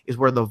back is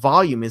where the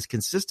volume is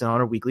consistent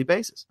on a weekly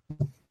basis.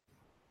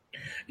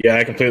 Yeah,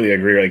 I completely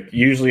agree. Like,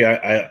 usually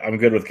I'm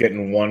good with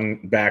getting one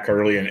back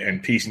early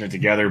and piecing it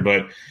together,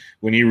 but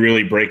when you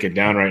really break it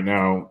down right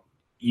now,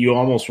 you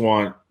almost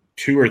want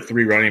 2 or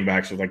 3 running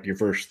backs with like your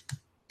first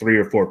 3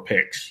 or 4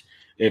 picks.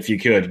 If you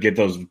could get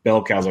those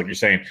bell cows, like you're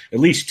saying, at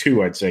least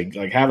 2, I'd say,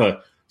 like have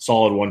a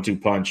solid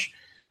 1-2 punch.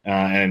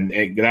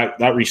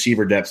 That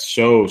receiver depth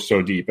so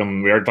deep.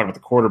 And we already talked about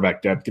the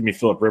quarterback depth. Give me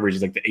Phillip Rivers.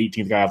 He's like the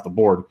 18th guy off the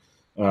board.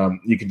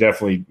 You could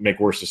definitely make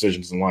worse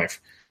decisions in life.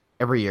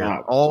 Every year.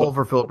 All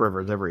over Phillip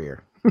Rivers every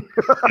year.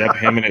 Yep,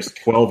 him and his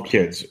 12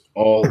 kids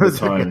all the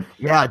time.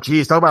 Yeah,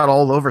 geez, talk about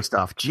all over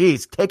stuff.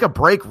 Geez, take a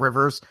break,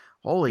 Rivers.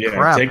 Holy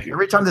crap.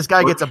 Every time this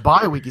guy gets a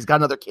bye week, he's got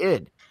another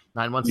kid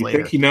 9 months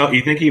later.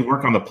 You think he'd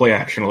work on the play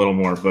action a little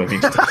more, but he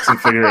just doesn't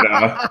figure it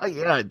out.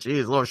 Yeah,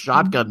 geez, a little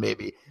shotgun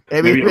maybe.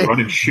 Maybe a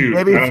run and shoot.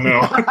 I don't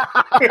know.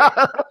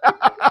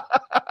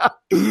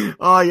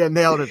 Oh, yeah,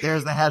 nailed it.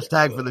 There's the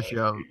hashtag for the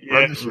show.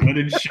 Yeah, run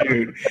and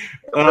shoot.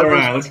 All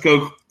right, let's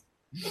go.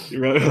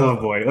 Oh,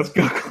 boy. Let's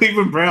go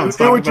Cleveland Browns.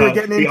 You knew what you were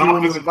getting into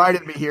when you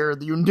invited me here.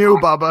 You knew,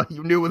 Bubba.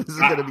 You knew what this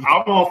is going to be.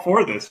 I'm all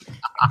for this.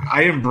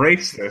 I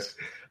embrace this.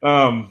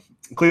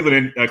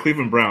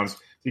 Cleveland Browns.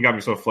 You got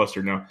me so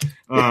flustered now.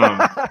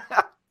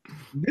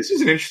 This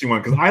is an interesting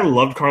one because I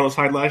loved Carlos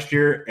Hyde last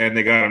year, and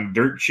they got him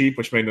dirt cheap,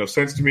 which made no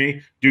sense to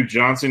me. Duke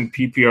Johnson,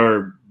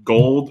 PPR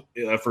gold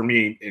for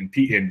me in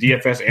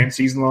DFS and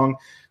season long.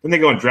 Then they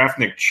go and draft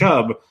Nick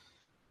Chubb.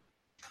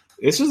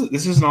 This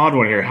is an odd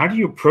one here. How do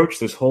you approach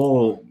this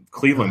whole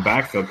Cleveland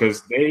backfield?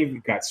 Because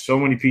they've got so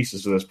many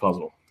pieces to this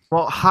puzzle.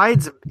 Well,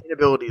 Hyde's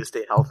inability to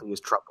stay healthy is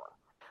troubling.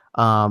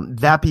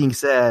 That being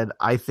said,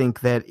 I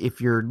think that if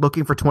you're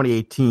looking for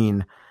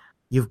 2018,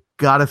 you've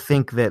got to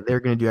think that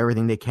they're going to do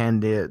everything they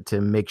can to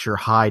make sure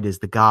Hyde is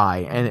the guy.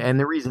 And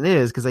the reason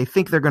is because I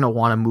think they're going to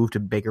want to move to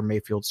Baker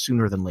Mayfield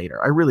sooner than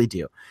later. I really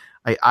do.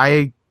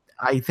 I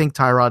think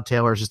Tyrod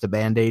Taylor is just a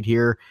Band-Aid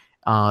here.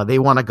 They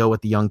want to go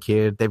with the young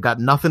kid. They've got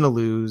nothing to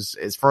lose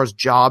as far as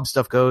job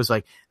stuff goes.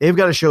 Like, they've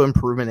got to show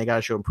improvement. They got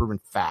to show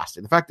improvement fast.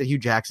 And the fact that Hugh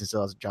Jackson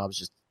still has a job is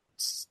just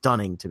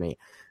stunning to me.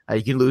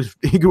 You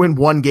can win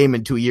 1 game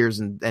in 2 years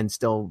and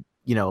still,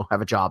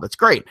 have a job. That's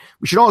great.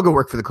 We should all go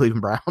work for the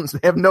Cleveland Browns.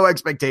 They have no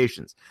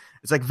expectations.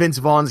 It's like Vince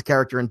Vaughn's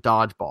character in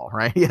Dodgeball,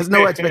 right? He has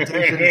no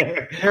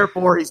expectations.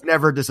 Therefore, he's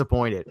never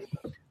disappointed.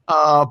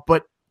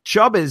 But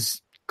Chubb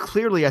is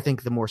clearly, I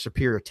think, the more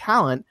superior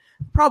talent.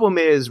 The problem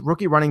is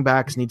rookie running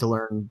backs need to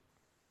learn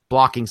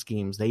blocking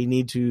schemes. They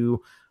need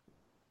to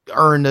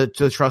earn the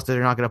trust that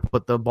they're not going to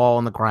put the ball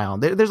on the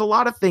ground. There's a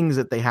lot of things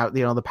that they have,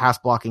 the pass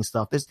blocking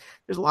stuff. There's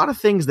a lot of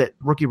things that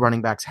rookie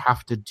running backs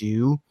have to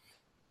do.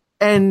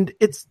 And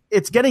it's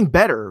getting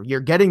better. You're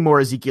getting more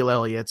Ezekiel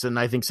Elliott's, and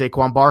I think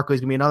Saquon Barkley is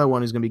going to be another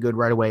one who's going to be good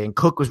right away. And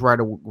Cook was right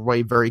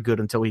away very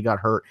good until he got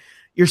hurt.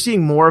 You're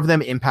seeing more of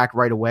them impact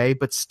right away,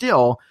 but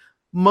still,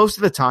 most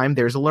of the time,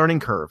 there's a learning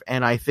curve.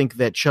 And I think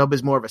that Chubb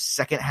is more of a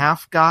second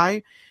half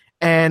guy.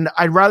 And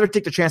I'd rather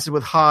take the chances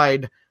with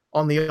Hyde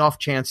on the off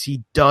chance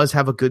he does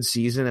have a good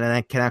season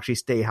and can actually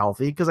stay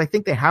healthy, because I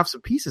think they have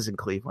some pieces in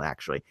Cleveland,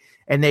 actually.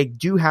 And they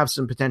do have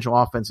some potential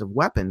offensive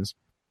weapons.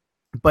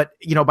 But,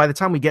 by the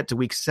time we get to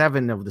week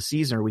 7 of the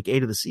season or week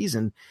 8 of the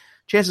season,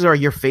 chances are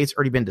your fate's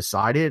already been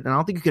decided. And I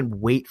don't think you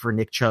can wait for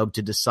Nick Chubb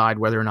to decide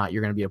whether or not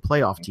you're going to be a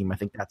playoff team. I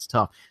think that's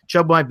tough.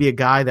 Chubb might be a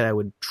guy that I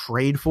would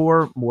trade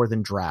for more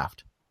than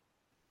draft.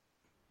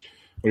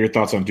 What are your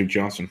thoughts on Duke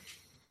Johnson?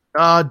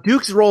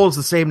 Duke's role is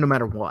the same no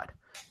matter what.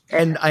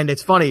 And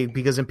it's funny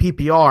because in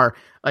PPR,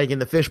 like in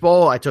the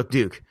fishbowl, I took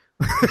Duke.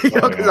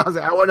 Because I was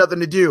like, I want nothing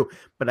to do.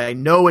 But I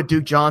know what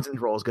Duke Johnson's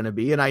role is going to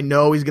be, and I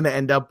know he's going to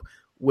end up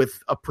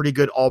with a pretty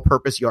good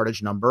all-purpose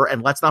yardage number.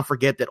 And let's not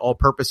forget that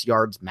all-purpose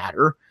yards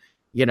matter,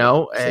 and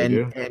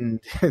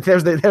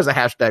there's a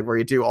hashtag for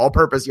you too.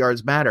 All-purpose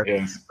yards matter.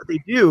 Yes. But they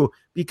do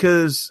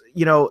because,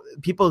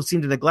 people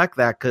seem to neglect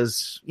that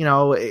because,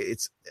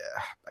 it's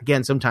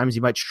again, sometimes he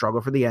might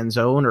struggle for the end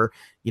zone, or,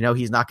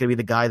 he's not going to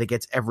be the guy that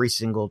gets every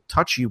single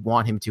touch you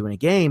want him to in a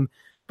game,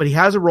 but he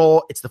has a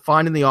role. It's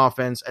defined in the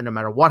offense, and no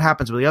matter what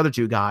happens with the other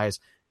two guys,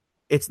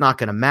 it's not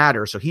going to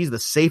matter. So he's the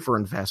safer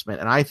investment,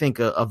 and I think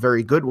a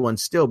very good one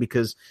still,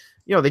 because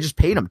they just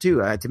paid him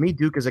too. To me,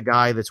 Duke is a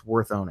guy that's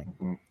worth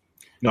owning.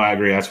 No, I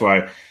agree. That's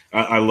why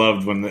I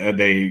loved when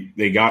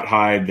they got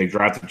Hyde, they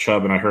drafted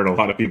Chubb, and I heard a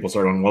lot of people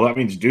start going, well, that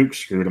means Duke's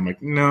screwed. I'm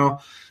like, no.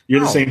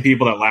 You're the same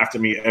people that laughed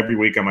at me every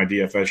week on my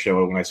DFS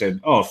show when I said,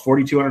 oh,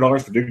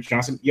 $4,200 for Duke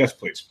Johnson? Yes,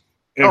 please.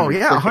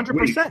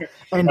 100%.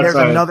 And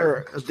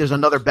there's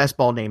another best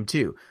ball name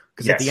too,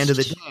 because at the end of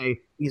the day,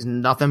 he's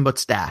nothing but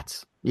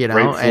stats. Great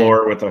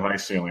floor with a high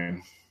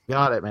ceiling.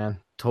 Got it, man.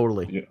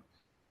 Totally. Yeah.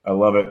 I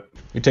love it.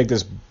 We take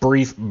this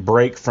brief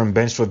break from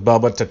Benched with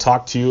Bubba to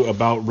talk to you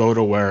about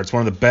RotoWear. It's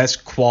one of the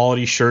best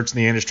quality shirts in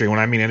the industry. When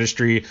I mean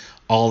industry,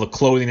 all the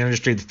clothing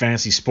industry, the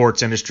fantasy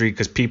sports industry,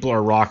 because people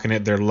are rocking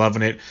it. They're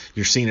loving it.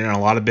 You're seeing it in a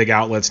lot of big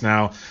outlets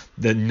now.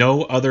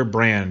 No other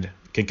brand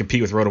can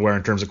compete with RotoWear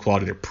in terms of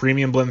quality. They're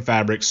premium blend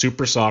fabric,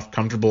 super soft,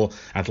 comfortable,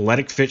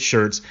 athletic fit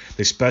shirts.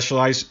 They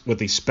specialize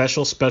with a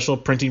special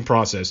printing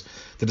process.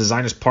 The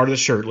design is part of the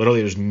shirt.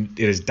 Literally, it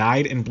is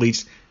dyed and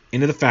bleached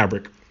into the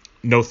fabric.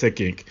 No thick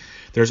ink.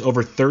 There's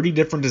over 30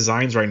 different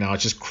designs right now.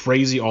 It's just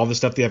crazy, all the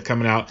stuff they have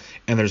coming out,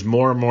 and there's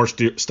more and more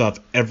stuff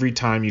every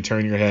time you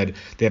turn your head.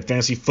 They have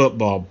fantasy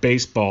football,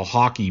 baseball,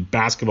 hockey,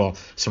 basketball,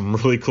 some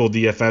really cool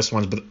DFS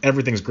ones, but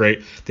everything's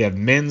great. They have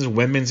men's,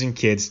 women's, and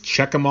kids.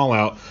 Check them all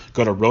out.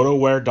 Go to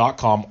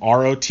rotowear.com,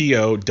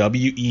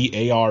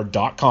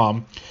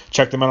 ROTOWEAR.com.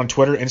 Check them out on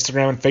Twitter,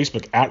 Instagram, and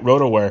Facebook at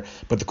RotoWear.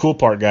 But the cool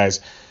part, guys,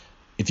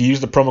 if you use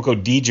the promo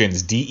code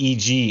DEGENS,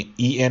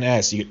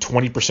 DEGENS, you get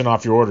 20%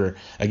 off your order.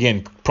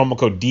 Again, promo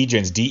code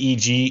DEGENS,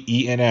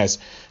 DEGENS.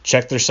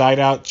 Check their site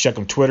out. Check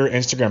them Twitter,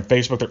 Instagram,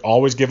 Facebook. They're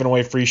always giving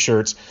away free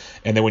shirts.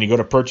 And then when you go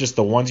to purchase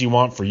the ones you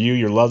want for you,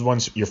 your loved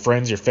ones, your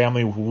friends, your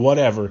family,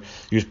 whatever,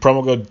 use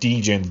promo code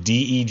DEGENS,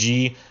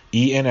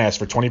 DEGENS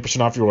for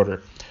 20% off your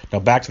order. Now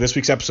back to this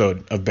week's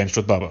episode of Benched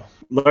with Bubba.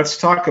 Let's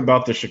talk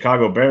about the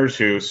Chicago Bears,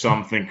 who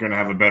some think are going to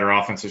have a better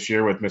offense this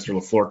year with Mr.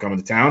 LaFleur coming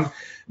to town.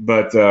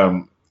 But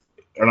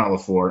or not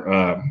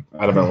LaFleur,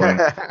 out of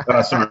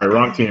LA. Sorry,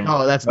 wrong team.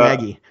 Oh, that's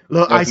Nagy.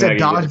 Look, I said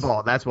Nagy, dodgeball.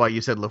 Yes. That's why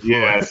you said LaFleur.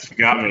 Yes,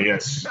 got me,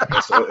 yes.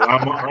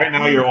 Right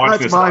now you're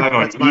watching this live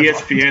on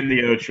ESPN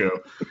The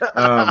Ocho.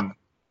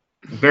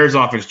 Bears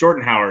offense,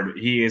 Jordan Howard,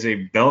 he is a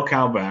bell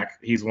cow back.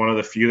 He's one of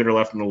the few that are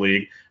left in the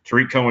league.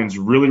 Tariq Cohen's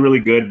really, really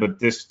good, but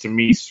this, to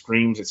me,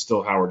 screams it's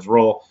still Howard's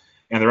role.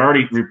 And there are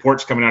already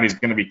reports coming out he's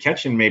going to be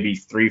catching maybe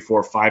 3,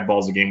 4, 5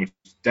 balls a game, which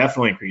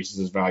definitely increases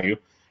his value.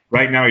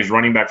 Right now, he's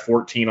running back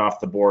 14 off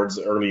the boards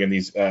early in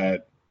these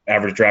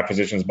average draft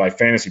positions by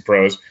Fantasy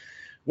Pros.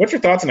 What's your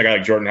thoughts on a guy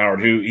like Jordan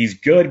Howard, who he's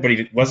good, but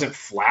he wasn't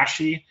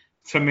flashy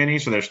to many,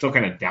 so they're still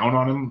kind of down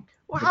on him?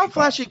 Well, how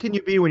flashy can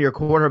you be when your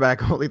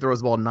quarterback only throws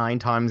the ball 9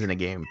 times in a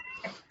game?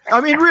 I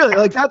mean, really,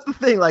 like, that's the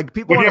thing. Like,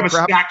 people have a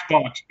stacked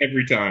box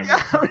every time.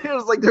 Yeah, I mean,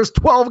 it's like there's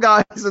 12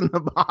 guys in the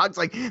box.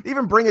 Like, they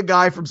even bring a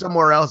guy from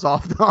somewhere else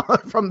off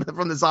from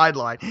the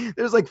sideline.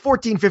 There's like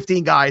 14,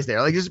 15 guys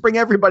there. Like, just bring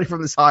everybody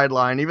from the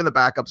sideline. Even the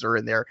backups are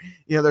in there.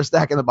 They're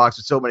stacking the box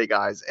with so many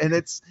guys, and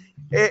it's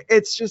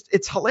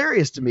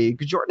hilarious to me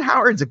because Jordan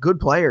Howard's a good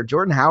player.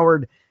 Jordan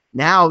Howard,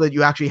 now that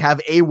you actually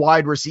have a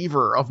wide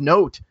receiver of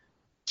note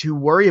to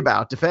worry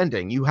about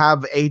defending. You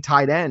have a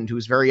tight end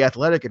who's very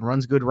athletic and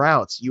runs good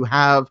routes. You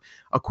have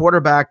a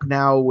quarterback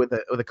now with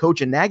a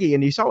coach in Nagy,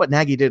 and you saw what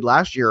Nagy did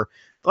last year.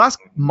 The last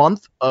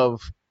month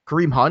of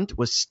Kareem Hunt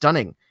was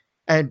stunning.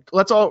 And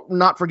let's all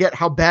not forget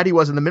how bad he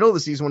was in the middle of the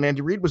season when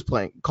Andy Reid was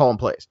calling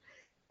plays.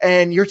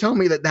 And you're telling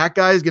me that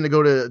guy is going to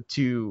go to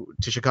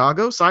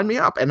Chicago? Sign me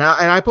up. And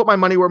I put my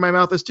money where my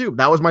mouth is too.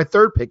 That was my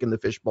third pick in the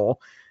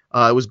fishbowl.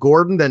 It was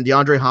Gordon, then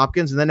DeAndre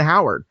Hopkins, and then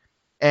Howard.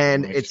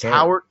 And nice it's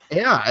Howard.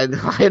 Yeah, and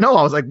I know.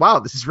 I was like, wow,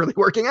 this is really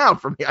working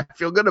out for me. I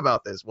feel good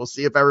about this. We'll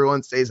see if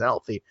everyone stays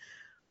healthy.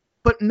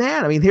 But,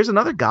 man, I mean, here's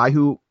another guy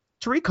who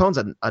Tariq Cohen's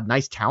a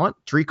nice talent.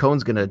 Tariq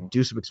Cohen's going to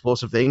do some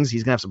explosive things.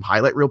 He's going to have some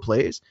highlight reel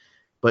plays.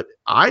 But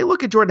I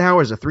look at Jordan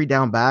Howard as a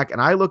 3-down back,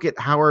 and I look at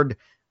Howard,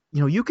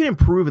 you can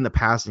improve in the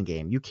passing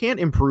game. You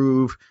can't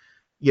improve,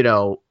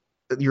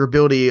 your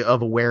ability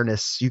of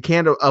awareness. You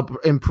can't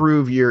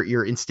improve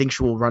your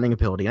instinctual running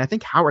ability. And I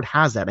think Howard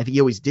has that. I think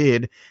he always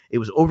did. It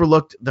was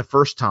overlooked the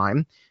first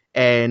time,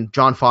 and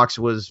John Fox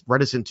was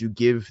reticent to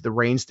give the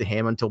reins to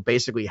him until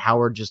basically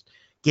Howard just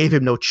gave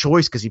him no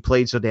choice because he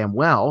played so damn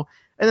well.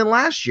 And then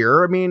last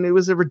year, I mean,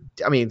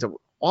 it's an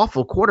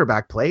awful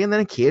quarterback play, and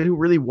then a kid who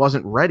really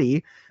wasn't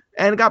ready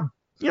and got,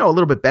 a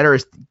little bit better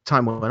as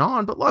time went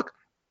on. But look,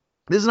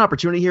 this is an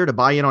opportunity here to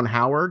buy in on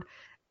Howard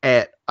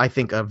at, I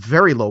think, a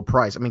very low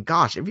price. I mean,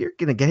 gosh, if you're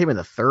going to get him in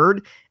the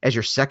third as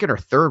your second or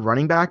third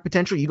running back,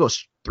 potentially, you go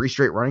 3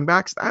 straight running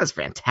backs. That is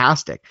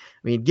fantastic. I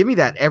mean, give me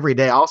that every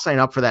day. I'll sign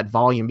up for that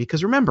volume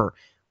because remember,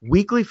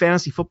 weekly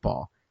fantasy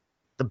football,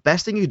 the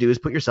best thing you do is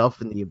put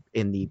yourself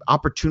in the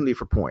opportunity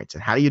for points.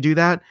 And how do you do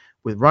that?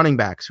 With running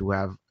backs who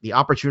have the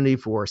opportunity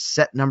for a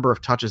set number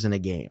of touches in a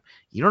game.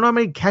 You don't know how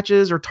many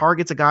catches or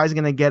targets a guy's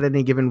going to get in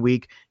any given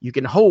week. You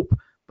can hope,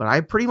 but I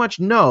pretty much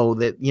know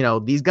that,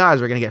 these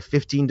guys are going to get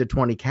 15 to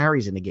 20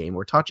 carries in a game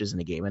or touches in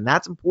a game, and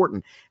that's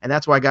important. And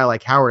that's why a guy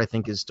like Howard, I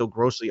think, is still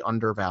grossly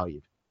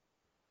undervalued.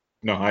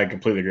 No, I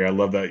completely agree. I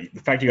love that.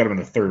 The fact you got him in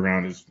the third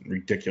round is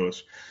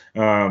ridiculous.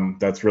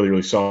 That's really,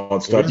 really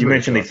solid stuff. You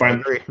mentioned they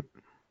finally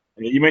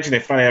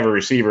have a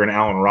receiver in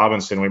Allen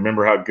Robinson. We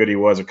remember how good he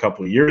was a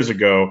couple of years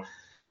ago.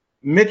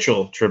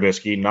 Mitchell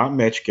Trubisky, not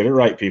Mitch, get it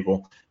right,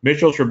 people.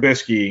 Mitchell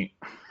Trubisky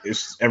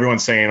is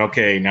everyone's saying,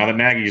 okay, now that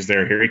Nagy's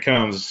there, here he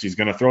comes. He's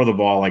going to throw the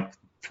ball like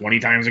 20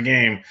 times a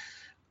game.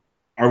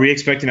 Are we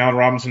expecting Allen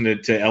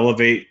Robinson to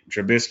elevate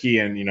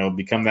Trubisky and,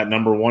 become that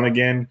number one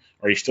again?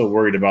 Or are you still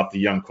worried about the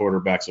young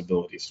quarterback's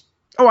abilities?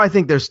 Oh, I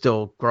think there's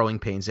still growing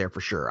pains there for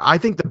sure. I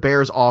think the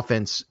Bears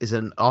offense is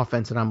an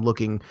offense that I'm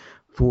looking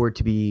forward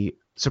to be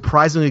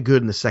surprisingly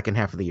good in the second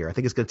half of the year. I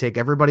think it's going to take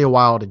everybody a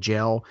while to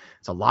gel.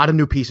 It's a lot of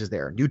new pieces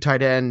there. New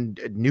tight end,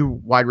 new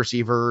wide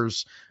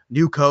receivers,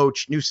 new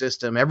coach, new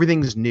system.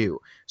 Everything's new.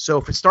 So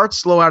if it starts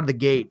slow out of the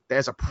gate,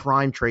 that's a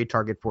prime trade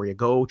target for you.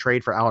 Go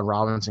trade for Allen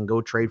Robinson.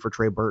 Go trade for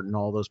Trey Burton,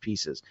 all those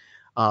pieces.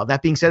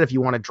 That being said, if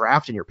you want to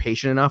draft and you're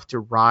patient enough to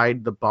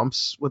ride the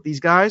bumps with these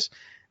guys,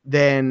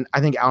 then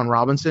I think Allen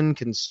Robinson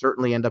can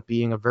certainly end up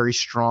being a very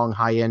strong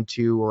high-end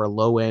 2 or a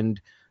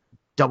low-end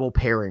double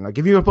pairing. Like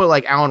if you can put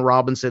like Allen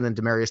Robinson and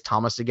Demaryius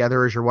Thomas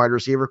together as your wide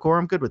receiver core,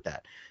 I'm good with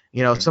that.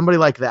 Somebody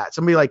like that.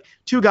 Somebody like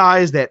two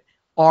guys that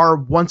are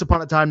once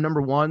upon a time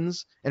number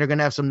ones and are going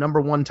to have some number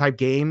one type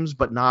games,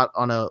 but not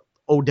on a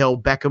Odell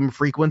Beckham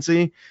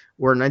frequency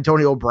or an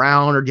Antonio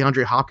Brown or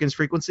DeAndre Hopkins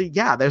frequency.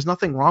 Yeah, there's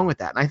nothing wrong with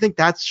that. And I think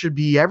that should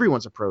be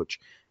everyone's approach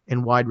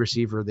in wide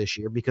receiver this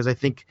year, because I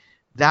think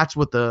that's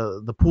what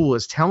the pool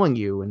is telling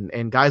you.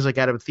 And guys like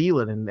Adam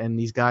Thielen and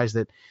these guys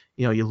that,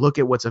 you look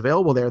at what's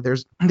available there,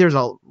 there's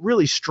a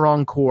really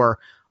strong core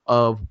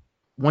of,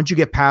 once you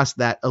get past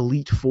that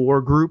elite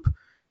 4 group,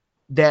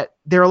 that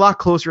they're a lot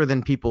closer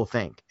than people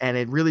think. And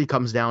it really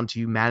comes down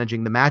to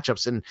managing the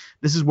matchups. And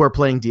this is where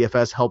playing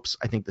DFS helps,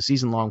 I think, the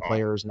season-long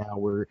players now,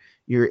 where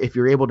if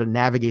you're able to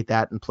navigate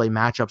that and play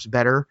matchups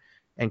better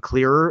and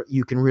clearer,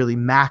 you can really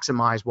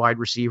maximize wide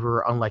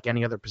receiver unlike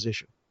any other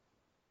position.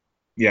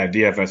 Yeah,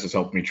 DFS has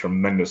helped me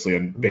tremendously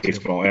in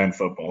baseball and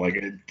football. Like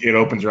it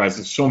opens your eyes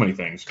to so many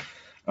things.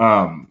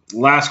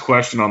 Last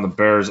question on the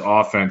Bears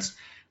offense.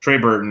 Trey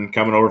Burton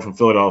coming over from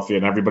Philadelphia,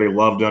 and everybody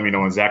loved him.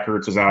 When Zach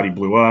Ertz was out, he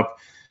blew up.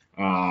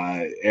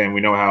 And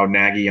we know how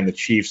Nagy and the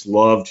Chiefs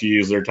love to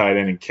use their tight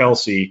end in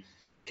Kelsey.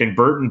 Can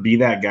Burton be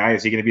that guy?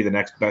 Is he going to be the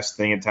next best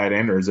thing at tight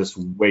end, or is this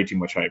way too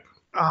much hype?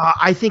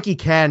 I think he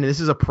can.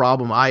 This is a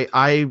problem.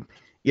 In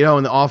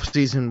the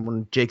offseason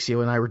when Jake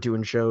Seal and I were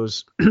doing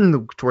shows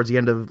towards the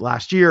end of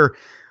last year,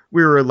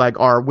 we were like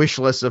our wish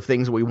list of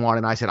things we want.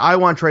 And I said, I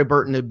want Trey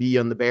Burton to be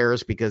on the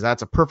Bears because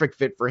that's a perfect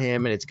fit for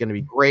him and it's going to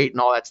be great and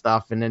all that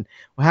stuff. And then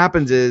what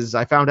happens is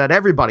I found out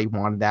everybody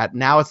wanted that.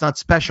 Now it's not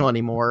special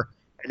anymore.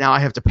 And now I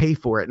have to pay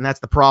for it. And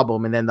that's the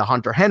problem. And then the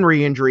Hunter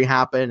Henry injury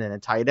happened and a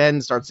tight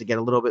end starts to get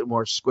a little bit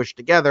more squished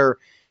together.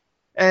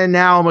 And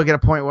now I'm going to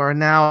get a point where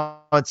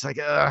now it's like,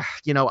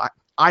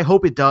 I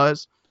hope it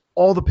does.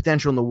 All the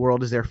potential in the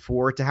world is there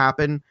for it to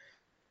happen.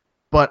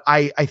 But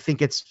I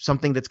think it's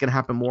something that's going to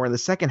happen more in the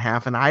second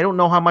half, and I don't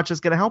know how much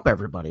it's going to help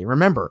everybody.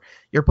 Remember,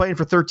 you're playing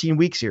for 13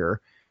 weeks here,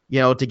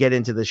 to get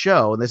into the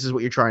show, and this is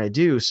what you're trying to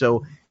do.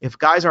 So if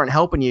guys aren't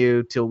helping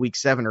you till week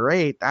 7 or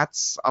 8,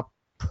 that's a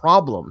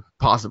problem,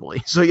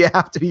 possibly. So you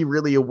have to be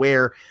really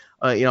aware,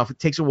 if it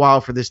takes a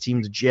while for this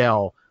team to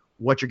gel,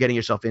 what you're getting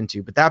yourself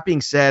into. But that being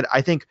said,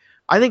 I think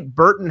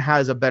Burton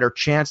has a better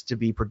chance to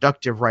be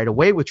productive right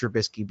away with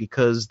Trubisky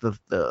because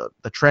the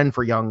trend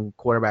for young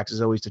quarterbacks is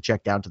always to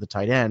check down to the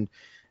tight end.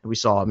 And we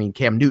saw,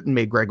 Cam Newton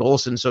made Greg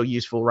Olsen so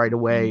useful right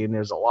away. And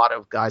there's a lot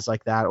of guys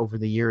like that over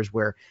the years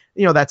where,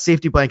 that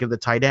safety blanket of the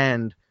tight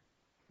end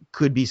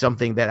could be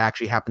something that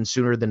actually happens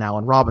sooner than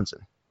Allen Robinson.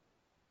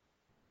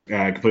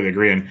 Yeah, I completely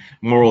agree. And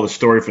moral of the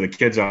story for the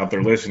kids out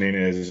there listening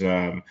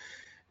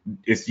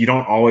is you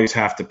don't always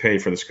have to pay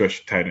for the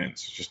squish tight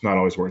ends. It's just not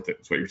always worth it.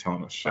 That's what you're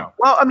telling us. So,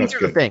 well, here's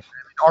the thing.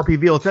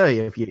 RPV will tell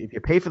you if you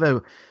pay for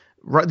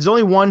there's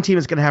only one team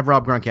that's going to have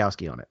Rob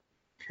Gronkowski on it,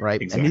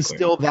 right? Exactly. And he's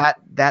still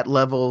that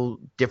level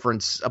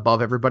difference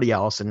above everybody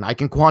else. And I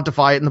can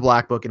quantify it in the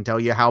black book and tell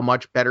you how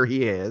much better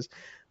he is.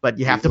 But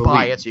you have to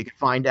buy it so you can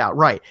find out,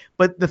 right?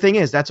 But the thing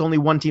is, that's only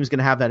one team's going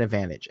to have that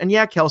advantage. And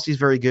yeah, Kelsey's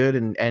very good,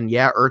 and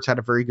Ertz had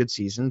a very good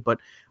season. But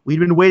we'd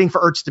been waiting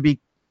for Ertz to be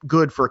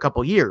good for a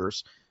couple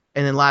years.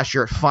 And then last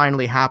year it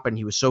finally happened.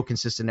 He was so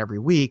consistent every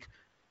week.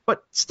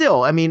 But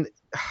still, all you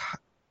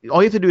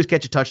have to do is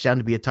catch a touchdown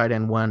to be a tight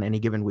end 1 any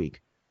given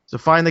week. So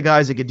find the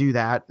guys that can do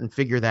that and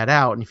figure that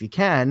out. And if you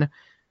can,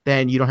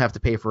 then you don't have to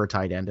pay for a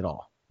tight end at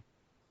all.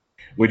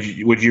 Would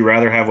you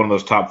rather have one of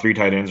those top 3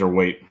 tight ends or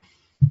wait?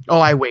 Oh,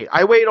 I wait.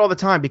 I wait all the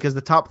time because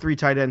the top 3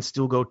 tight ends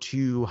still go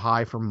too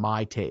high for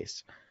my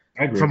taste.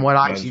 I agree. From what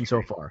I've seen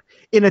so far.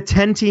 In a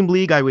 10-team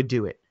league, I would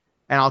do it.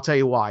 And I'll tell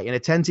you why. In a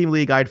 10-team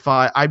league,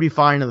 I'd be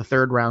fine in the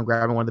third round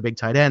grabbing one of the big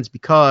tight ends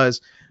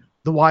because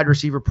the wide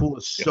receiver pool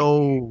is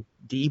so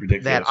deep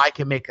that I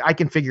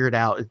can figure it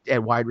out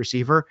at wide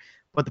receiver.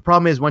 But the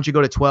problem is once you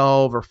go to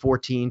 12 or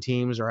 14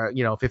 teams or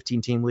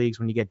 15-team leagues,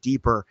 when you get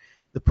deeper,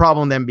 the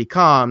problem then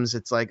becomes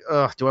it's like,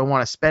 do I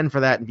want to spend for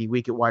that and be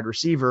weak at wide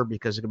receiver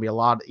because it's going to be a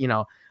lot,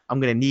 I'm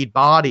going to need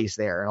bodies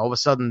there. And all of a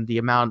sudden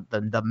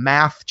the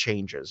math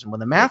changes. And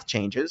when the math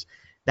changes,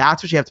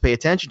 that's what you have to pay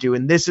attention to.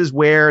 And this is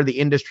where the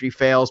industry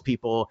fails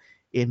people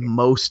in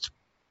most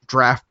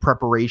draft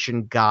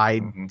preparation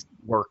guide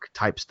work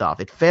type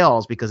stuff. It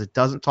fails because it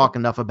doesn't talk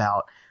enough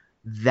about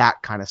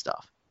that kind of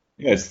stuff.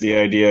 Yeah, it's the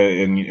idea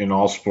in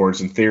all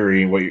sports, in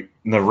theory,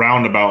 the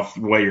roundabout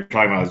way you're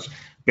talking about is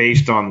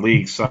based on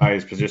league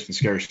size, position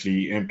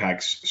scarcity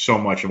impacts so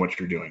much of what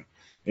you're doing.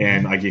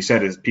 And like you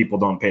said, is people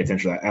don't pay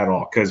attention to that at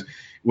all. Because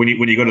when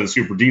you go to the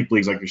super deep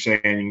leagues, like you're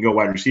saying, you can go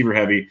wide receiver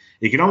heavy.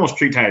 You can almost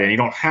treat tight end. You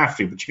don't have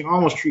to, but you can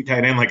almost treat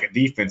tight end like a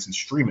defense and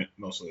stream it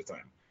most of the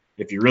time.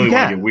 If you really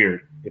want to get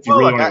weird. If you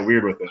really want to get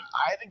weird with it.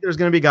 I think there's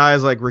going to be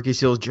guys like Ricky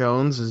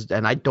Seals-Jones,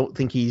 and I don't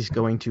think he's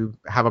going to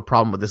have a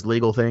problem with this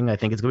legal thing. I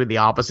think it's going to be the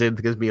opposite.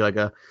 It's going to be like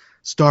a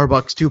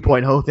Starbucks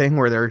 2.0 thing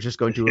where they're just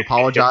going to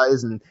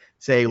apologize and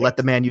say, let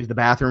the man use the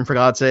bathroom for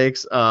God's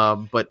sakes.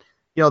 But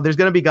there's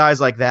going to be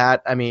guys like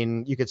that. I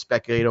mean, you could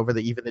speculate over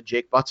even the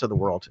Jake Butts of the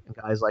world and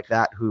guys like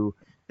that who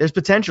there's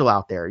potential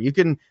out there. You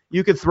could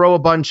throw a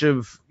bunch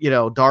of,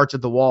 darts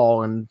at the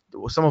wall and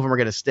some of them are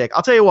going to stick.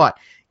 I'll tell you what,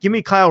 give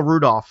me Kyle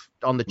Rudolph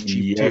on the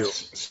cheap too.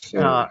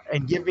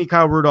 And give me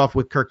Kyle Rudolph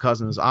with Kirk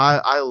Cousins.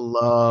 I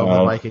love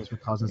the Vikings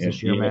with Cousins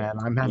this year, man.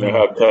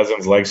 How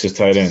Cousins likes his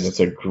tight ends. That's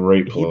a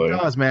great play. He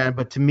does, man.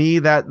 But to me,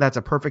 that's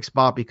a perfect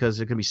spot because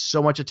there's going to be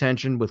so much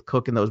attention with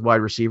Cook and those wide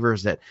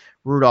receivers that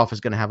Rudolph is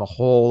going to have a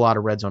whole lot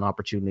of red zone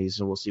opportunities,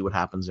 and we'll see what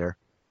happens there.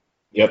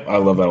 Yep, I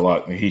love that a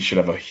lot. He should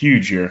have a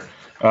huge year.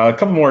 A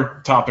couple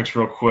more topics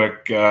real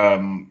quick.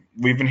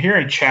 We've been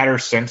hearing chatter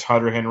since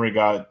Hunter Henry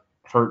got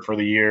hurt for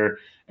the year,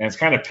 and it's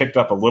kind of picked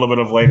up a little bit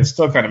of late. It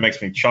still kind of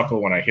makes me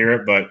chuckle when I hear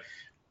it, but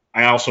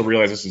I also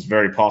realize this is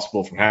very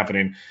possible from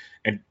happening.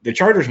 And the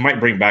Chargers might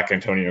bring back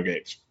Antonio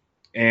Gates.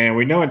 And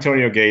we know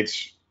Antonio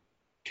Gates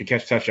can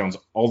catch touchdowns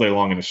all day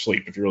long in his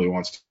sleep if he really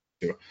wants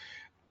to.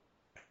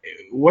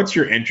 What's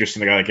your interest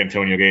in a guy like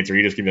Antonio Gates? Or are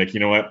you just going to be like,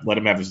 you know what, let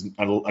him have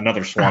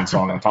another swan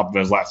song on top of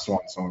his last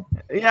swan song?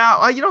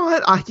 Yeah, you know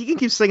what? He can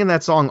keep singing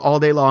that song all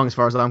day long as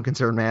far as I'm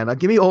concerned, man.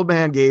 Give me old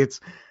man Gates.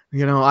 I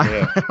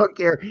don't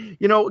care.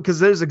 Because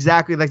that's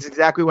exactly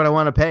what I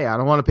want to pay. I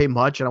don't want to pay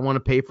much, and I want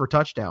to pay for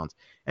touchdowns.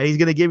 And he's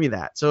going to give me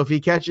that. So if he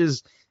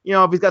catches,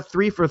 if he's got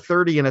 3 for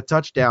 30 and a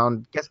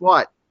touchdown, guess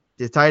what?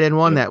 The tight end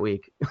won that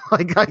week.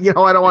 I don't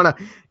want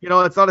to,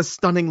 it's not a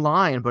stunning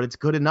line, but it's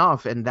good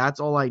enough, and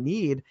that's all I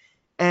need.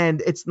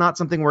 And it's not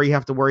something where you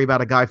have to worry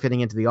about a guy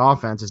fitting into the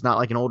offense. It's not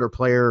like an older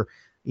player,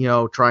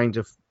 trying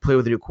to play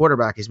with a new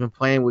quarterback. He's been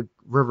playing with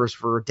Rivers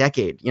for a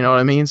decade. You know what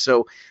I mean?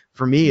 So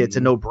for me, it's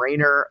a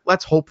no-brainer.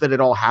 Let's hope that it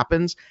all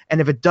happens.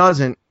 And if it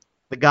doesn't,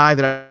 the guy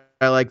that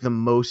I like the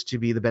most to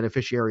be the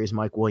beneficiary is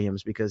Mike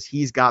Williams because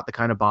he's got the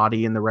kind of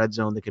body in the red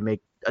zone that can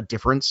make a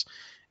difference.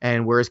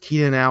 And whereas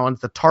Keenan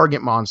Allen's the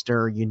target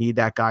monster, you need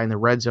that guy in the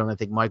red zone. I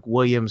think Mike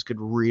Williams could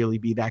really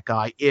be that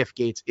guy if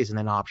Gates isn't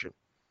an option.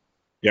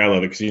 Yeah, I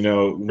love it because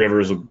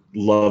Rivers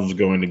loves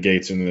going to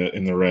Gates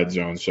in the red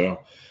zone,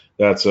 so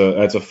that's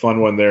a fun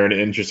one there and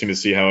interesting to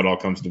see how it all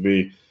comes to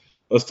be.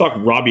 Let's talk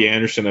Robbie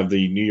Anderson of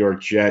the New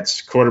York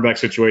Jets. Quarterback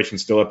situation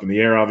still up in the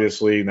air,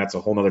 obviously, and that's a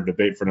whole other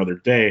debate for another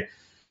day.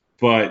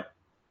 But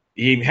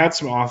he had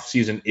some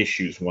off-season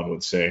issues, one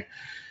would say.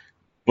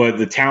 But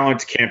the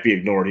talent can't be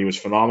ignored. He was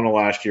phenomenal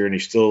last year, and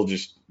he's still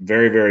just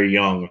very, very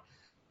young.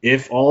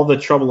 If all the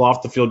trouble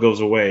off the field goes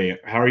away,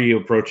 how are you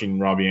approaching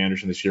Robbie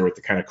Anderson this year with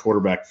the kind of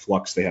quarterback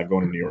flux they have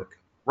going in New York?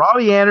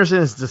 Robbie Anderson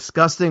is a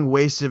disgusting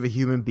waste of a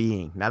human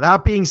being. Now,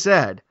 that being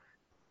said,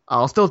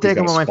 I'll still take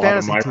him on my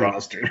fantasy team.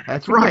 Roster.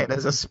 That's right.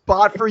 There's a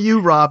spot for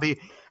you, Robbie.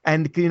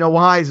 And you know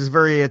why? This is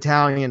very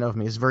Italian of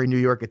me. It's very New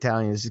York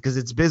Italian. It's because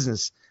it's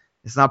business.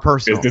 It's not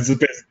personal. This is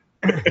business.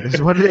 This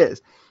is what it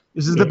is.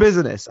 This is the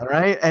business, all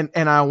right?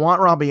 And I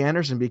want Robbie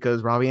Anderson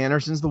because Robbie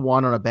Anderson's the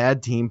one on a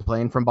bad team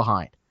playing from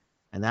behind.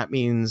 And that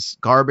means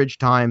garbage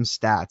time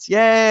stats.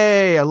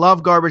 Yay! I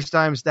love garbage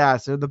time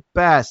stats. They're the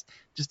best.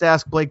 Just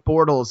ask Blake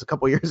Bortles a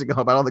couple years ago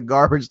about all the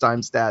garbage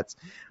time stats.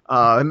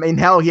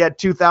 Hell, he had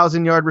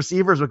 2,000-yard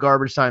receivers with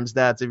garbage time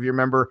stats, if you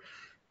remember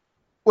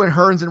when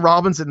Hearns and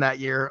Robinson that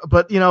year.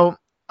 But,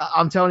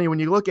 I'm telling you, when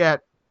you look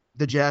at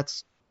the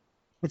Jets,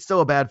 it's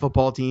still a bad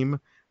football team.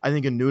 I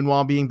think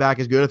Enunwa being back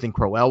is good. I think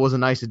Crowell was a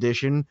nice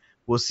addition.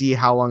 We'll see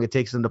how long it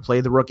takes them to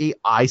play the rookie.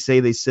 I say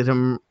they sit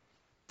him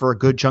for a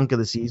good chunk of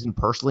the season.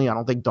 Personally, I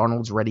don't think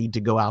Darnold's ready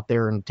to go out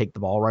there and take the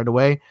ball right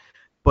away.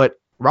 But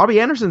Robbie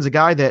Anderson's a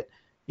guy that,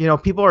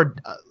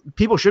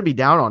 people should be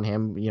down on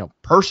him.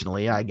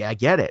 Personally, I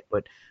get it.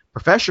 But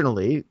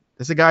professionally,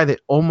 this is a guy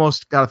that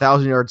almost got a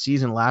 1,000-yard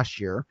season last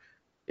year.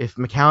 If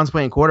McCown's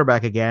playing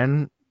quarterback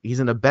again, he's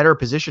in a better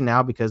position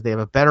now because they have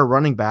a better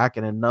running back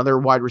and another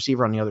wide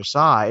receiver on the other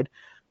side.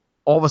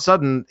 all of a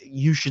sudden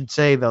you should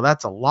say, though,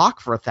 that's a lock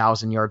for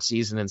 1,000-yard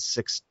season and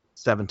 6-7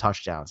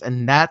 touchdowns.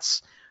 And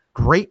that's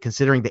great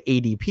considering the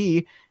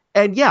ADP.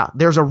 And yeah,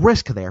 there's a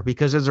risk there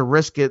because there's a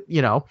risk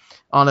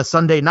on a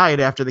Sunday night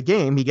after the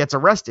game, he gets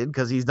arrested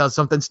because he does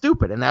something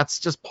stupid. And that's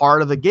just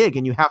part of the gig.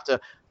 And you have to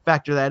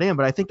factor that in.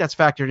 But I think that's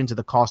factored into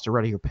the cost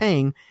already you're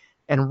paying.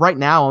 And right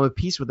now I'm at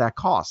peace with that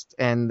cost.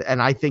 And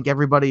I think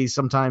everybody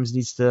sometimes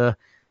needs to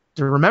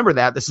remember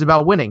that this is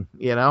about winning.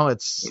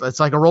 It's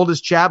like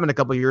Aroldis Chapman a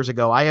couple of years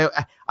ago. I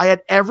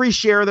had every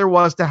share there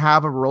was to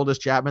have of Aroldis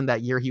Chapman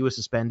that year he was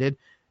suspended.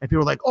 And people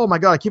were like, oh my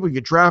God, I can't believe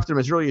you drafted him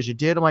as early as you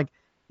did. I'm like,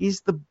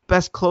 he's the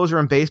best closer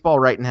in baseball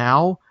right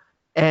now.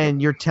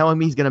 And you're telling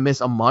me he's going to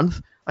miss a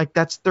month? Like,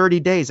 that's 30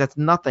 days. That's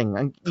nothing.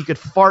 And you could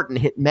fart and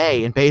hit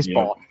May in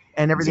baseball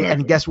and everything.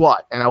 Exactly. And guess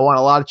what? And I won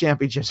a lot of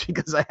championships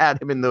because I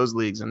had him in those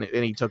leagues and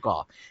he took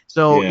off.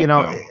 So,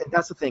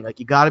 that's the thing. Like,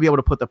 you got to be able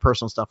to put the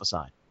personal stuff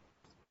aside.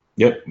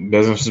 Yep,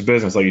 business is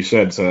business, like you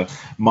said. It's a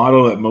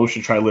motto that most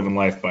should try living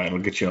life by. It'll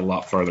get you a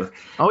lot farther.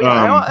 Oh,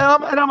 yeah,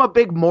 and I'm a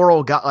big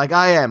moral guy. Like,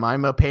 I am.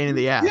 I'm a pain in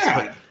the ass.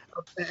 Yeah.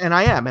 And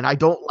I am. And I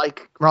don't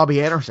like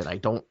Robbie Anderson. I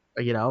don't,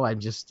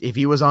 if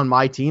he was on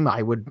my team,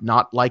 I would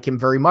not like him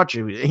very much.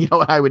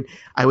 I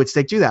would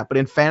stick to that. But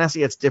in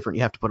fantasy, it's different.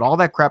 You have to put all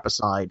that crap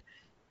aside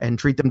and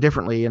treat them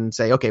differently and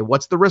say, okay,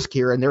 what's the risk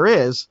here? And there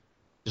is,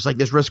 just like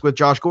this risk with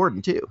Josh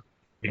Gordon, too.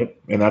 Yep,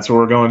 and that's where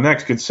we're going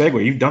next. Good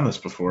segue. You've done this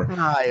before.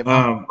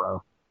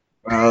 Bro.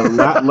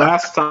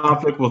 Last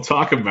topic we'll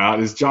talk about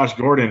is Josh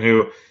Gordon,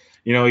 who,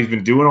 he's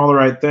been doing all the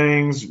right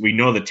things. We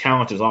know the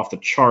talent is off the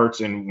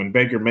charts, and when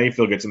Baker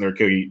Mayfield gets in there, it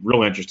could be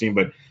real interesting.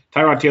 But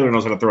Tyrod Taylor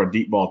knows how to throw a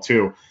deep ball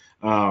too,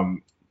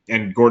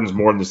 and Gordon's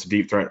more than just a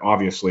deep threat,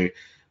 obviously.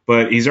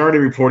 But he's already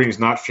reporting he's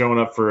not showing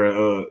up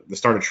for the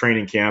start of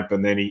training camp,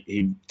 and then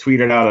he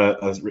tweeted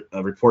out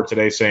a report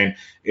today saying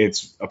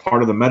it's a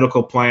part of the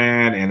medical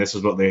plan, and this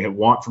is what they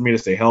want for me to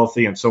stay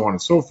healthy, and so on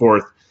and so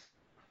forth.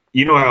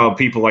 You know how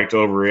people like to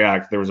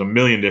overreact. There was a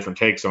million different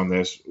takes on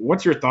this.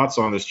 What's your thoughts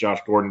on this Josh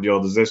Gordon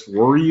deal? Does this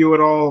worry you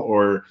at all,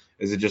 or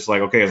is it just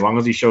like, okay, as long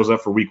as he shows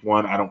up for week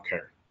 1, I don't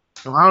care?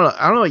 Well,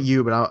 I don't know about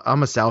you, but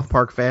I'm a South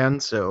Park fan,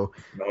 so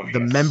the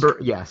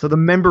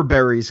member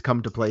berries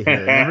come to play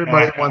here.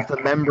 Everybody wants the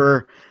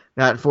member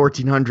that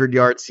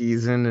 1,400-yard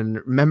season, and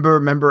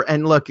member.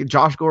 And look,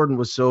 Josh Gordon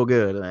was so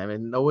good. I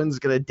mean, no one's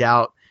gonna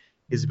doubt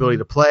his ability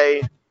to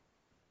play.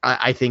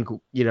 I think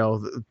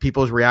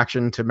people's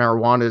reaction to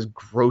marijuana is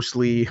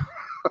grossly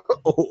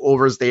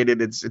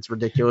overstated. It's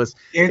ridiculous.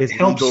 It's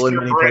legal in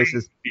many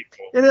places.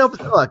 It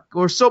helps. Look,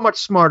 we're so much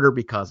smarter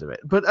because of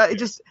it. But it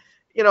just.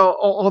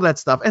 All that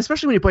stuff,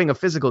 especially when you're playing a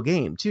physical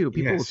game too.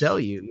 People will tell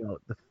you,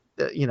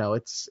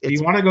 it's. Do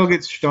you want to go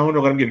get stoned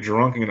or let him get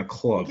drunk in a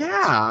club?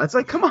 Yeah, it's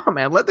like, come on,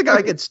 man, let the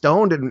guy get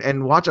stoned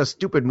and watch a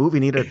stupid movie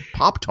and eat a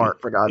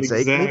Pop-Tart, for God's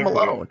sake. Leave him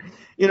alone.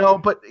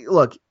 But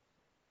look,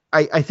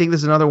 I think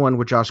there's another one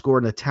with Josh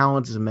Gordon. The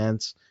talent is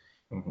immense.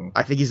 Mm-hmm.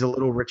 I think he's a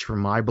little rich for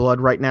my blood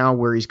right now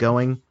where he's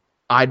going.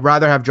 I'd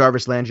rather have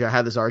Jarvis Landry. I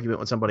had this argument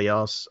with somebody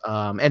else,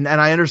 and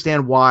I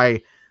understand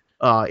why.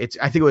 I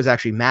think it was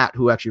actually Matt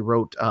who actually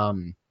wrote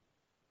the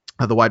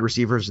wide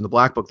receivers in the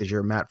Black Book this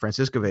year, Matt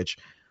Franciscovich,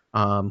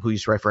 who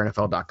used to write for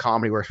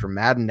NFL.com. He works for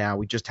Madden now.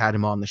 We just had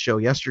him on the show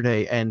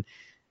yesterday, and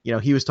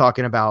he was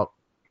talking about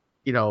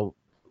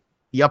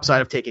the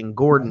upside of taking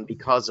Gordon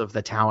because of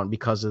the talent,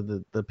 because of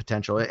the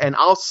potential. And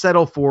I'll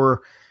settle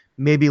for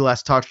maybe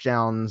less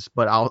touchdowns,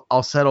 but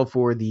I'll settle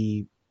for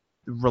the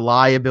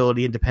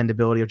reliability and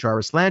dependability of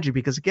Jarvis Landry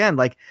because, again,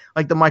 like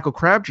the Michael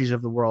Crabtrees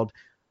of the world.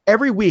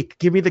 Every week,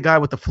 give me the guy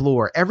with the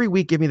floor. Every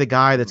week, give me the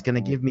guy that's going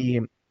to give me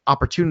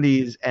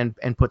opportunities and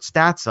put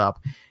stats up.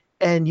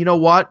 And you know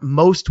what?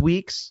 Most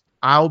weeks,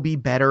 I'll be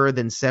better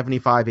than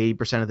 75,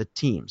 80% of the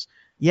teams.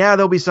 Yeah,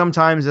 there'll be some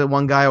times that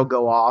one guy will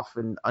go off,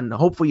 and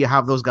hopefully you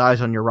have those guys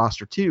on your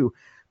roster too.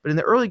 But in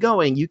the early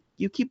going,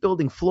 you keep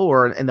building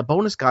floor, and the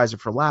bonus guys are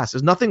for last.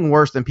 There's nothing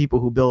worse than people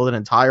who build an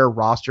entire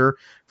roster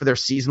for their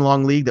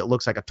season-long league that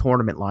looks like a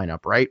tournament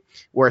lineup, right?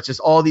 Where it's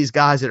just all these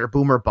guys that are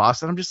boomer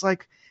bust. And I'm just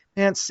like,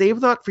 man,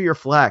 save that for your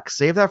flex.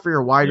 Save that for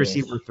your wide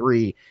receiver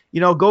 3.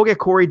 Go get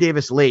Corey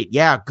Davis late.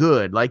 Yeah,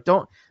 good. Like,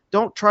 don't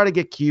try to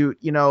get cute.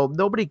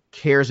 Nobody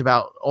cares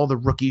about all the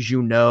rookies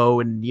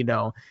and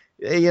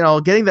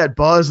getting that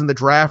buzz in the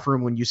draft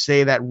room when you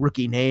say that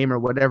rookie name or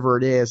whatever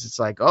it is. It's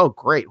like, oh,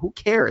 great. Who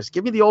cares?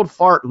 Give me the old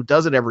fart who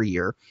does it every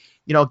year.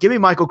 Give me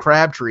Michael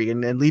Crabtree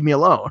and leave me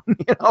alone.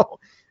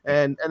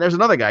 And there's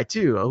another guy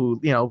too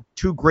who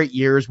 2 great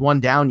years, 1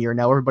 down year.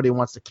 Now everybody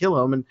wants to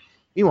kill him, and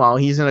meanwhile,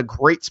 he's in a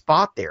great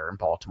spot there in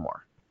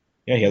Baltimore.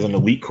 Yeah, he has an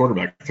elite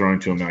quarterback throwing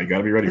to him now. You got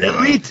to be ready for that.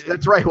 Elite,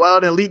 that's right. Well,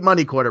 an elite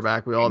money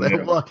quarterback. We all know.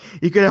 Look,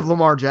 you could have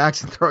Lamar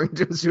Jackson throwing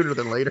to him sooner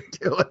than later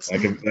too.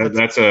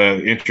 That's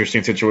an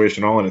interesting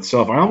situation all in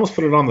itself. I almost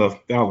put it on the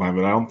outline,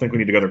 but I don't think we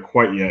need to go there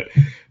quite yet.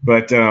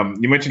 But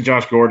you mentioned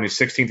Josh Gordon, he's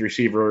 16th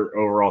receiver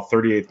overall,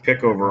 38th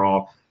pick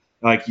overall.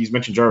 Like you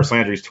mentioned, Jarvis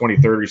Landry, he's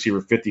 23rd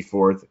receiver,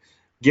 54th.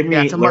 Give me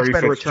it's a much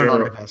better return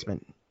on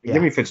investment. Yeah.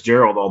 Give me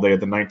Fitzgerald all day at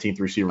the 19th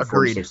receiver,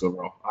 Agreed. 46th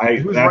overall.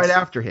 Who's right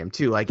after him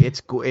too? Like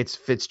it's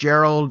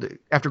Fitzgerald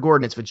after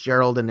Gordon. It's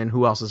Fitzgerald, and then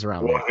who else is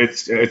around Well, there?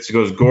 it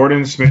goes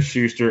Gordon,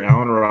 Smith-Schuster,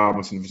 Allen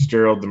Robinson,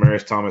 Fitzgerald,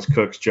 Demaryius Thomas,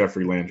 Cooks,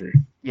 Jeffrey Landry.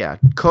 Yeah,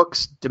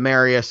 Cooks,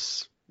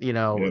 Demaryius.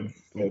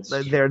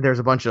 There's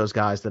a bunch of those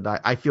guys that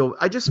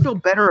I just feel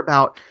better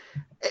about.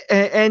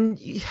 And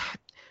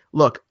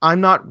look,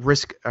 I'm not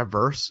risk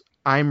averse.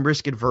 I'm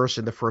risk adverse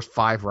in the first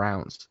 5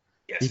 rounds.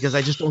 Because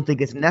I just don't think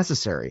it's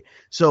necessary.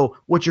 So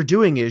what you're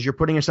doing is you're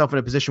putting yourself in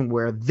a position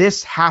where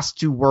this has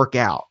to work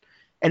out.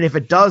 And if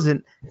it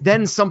doesn't,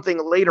 then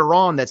something later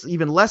on that's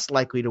even less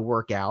likely to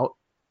work out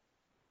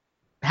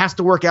has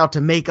to work out to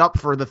make up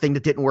for the thing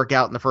that didn't work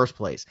out in the first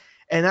place.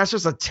 And that's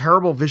just a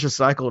terrible vicious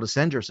cycle to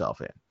send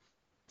yourself in.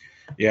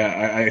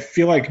 Yeah, I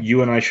feel like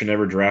you and I should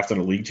never draft in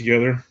a league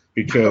together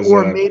because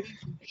or maybe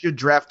we should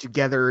draft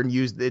together and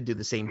do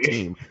the same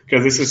team.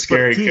 Because this is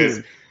scary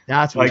because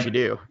that's what you should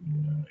do.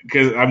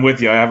 Because I'm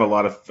with you. I have a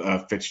lot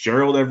of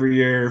Fitzgerald every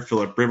year,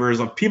 Phillip Rivers.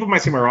 People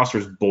might say my roster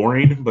is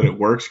boring, but it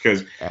works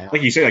because,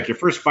 like you say, like your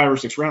first 5 or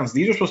 6 rounds,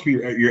 these are supposed to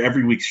be your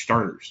every week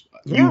starters.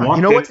 Yeah. You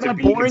want what's them not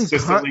to be boring?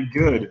 consistently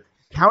good.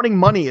 Counting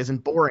money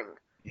isn't boring.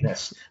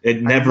 Yes,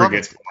 it never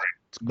gets boring.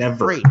 It's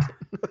never. Great.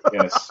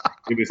 Yes,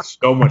 it is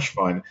so much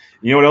fun.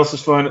 You know what else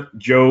is fun?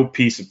 Joe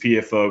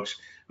Pisapia, folks.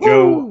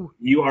 Joe, Woo!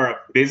 You are a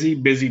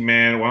busy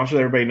man. Why don't you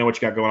let everybody know what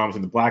you got going on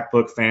between the Black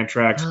Book, fan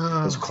tracks,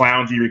 those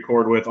clowns you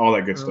record with, all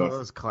that good stuff.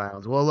 Those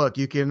clowns. Well, look,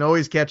 you can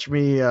always catch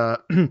me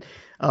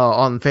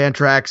on fan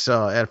tracks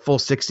at Full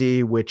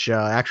 60, which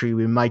actually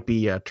we might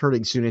be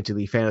turning soon into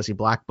the Fantasy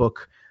Black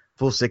Book,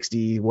 Full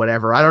 60,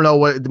 whatever. I don't know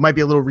what. There might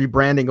be a little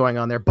rebranding going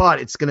on there, but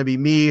it's going to be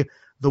me,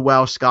 the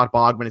Welsh, Scott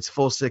Bogman. It's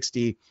Full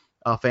 60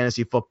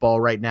 fantasy football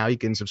right now. You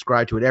can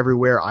subscribe to it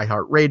everywhere: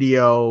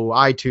 iHeartRadio,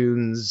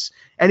 iTunes,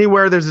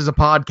 anywhere there's a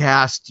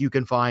podcast, you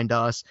can find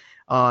us.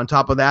 On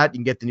top of that, you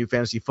can get the new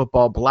Fantasy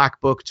Football Black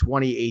Book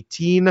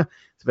 2018. It's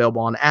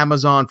available on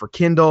Amazon for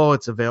Kindle.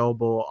 It's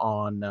available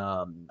on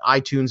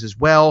iTunes as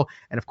well.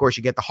 And of course,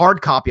 you get the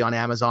hard copy on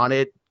Amazon.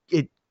 It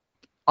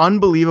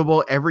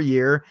unbelievable every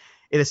year.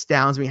 It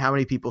astounds me how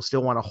many people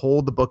still want to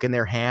hold the book in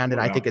their hand, and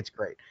I think it's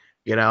great.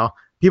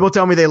 People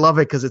tell me they love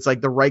it because it's like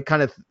the right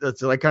kind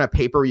of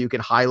paper you can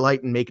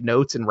highlight and make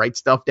notes and write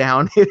stuff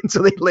down. And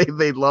so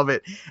they love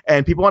it,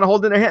 and people want to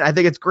hold it in their hand. I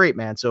think it's great,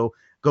 man. So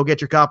go get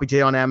your copy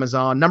today on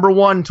Amazon. Number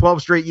 1,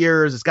 12 straight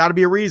years. It's got to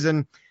be a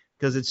reason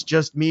because it's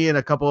just me and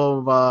a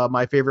couple of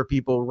my favorite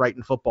people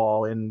writing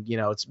football. And,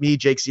 it's me,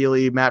 Jake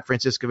Seeley, Matt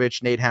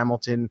Franciscovich, Nate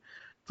Hamilton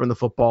from the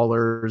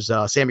Footballers.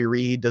 Sammy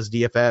Reed does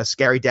DFS.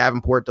 Gary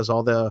Davenport does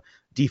all the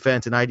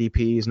defense and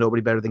IDPs.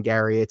 Nobody better than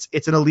Gary.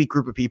 It's an elite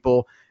group of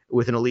people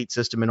with an elite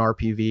system in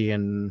RPV,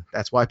 and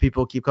that's why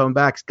people keep coming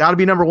back. It's got to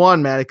be number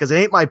 1, man, because it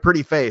ain't my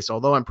pretty face.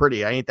 Although I'm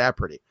pretty, I ain't that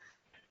pretty.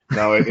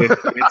 No, it's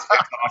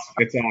awesome.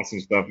 It's awesome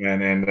stuff,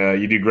 man, and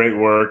you do great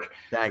work.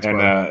 Thanks, and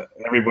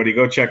everybody,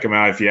 go check him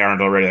out if you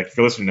aren't already. Like, if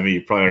you're listening to me,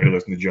 you probably already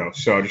listened to Joe.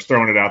 So just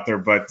throwing it out there,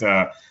 but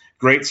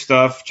great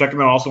stuff. Check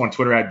him out also on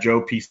Twitter at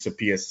Joe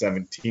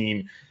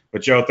Pisapia17.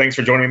 But Joe, thanks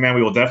for joining me, man.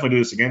 We will definitely do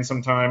this again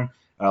sometime.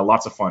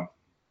 Lots of fun.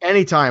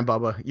 Anytime,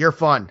 Bubba. You're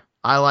fun.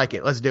 I like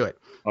it. Let's do it.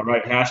 All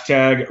right,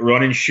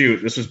 #run and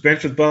shoot. This was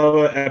Bench with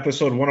Bubba,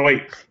 episode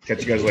 108.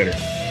 Catch you guys later.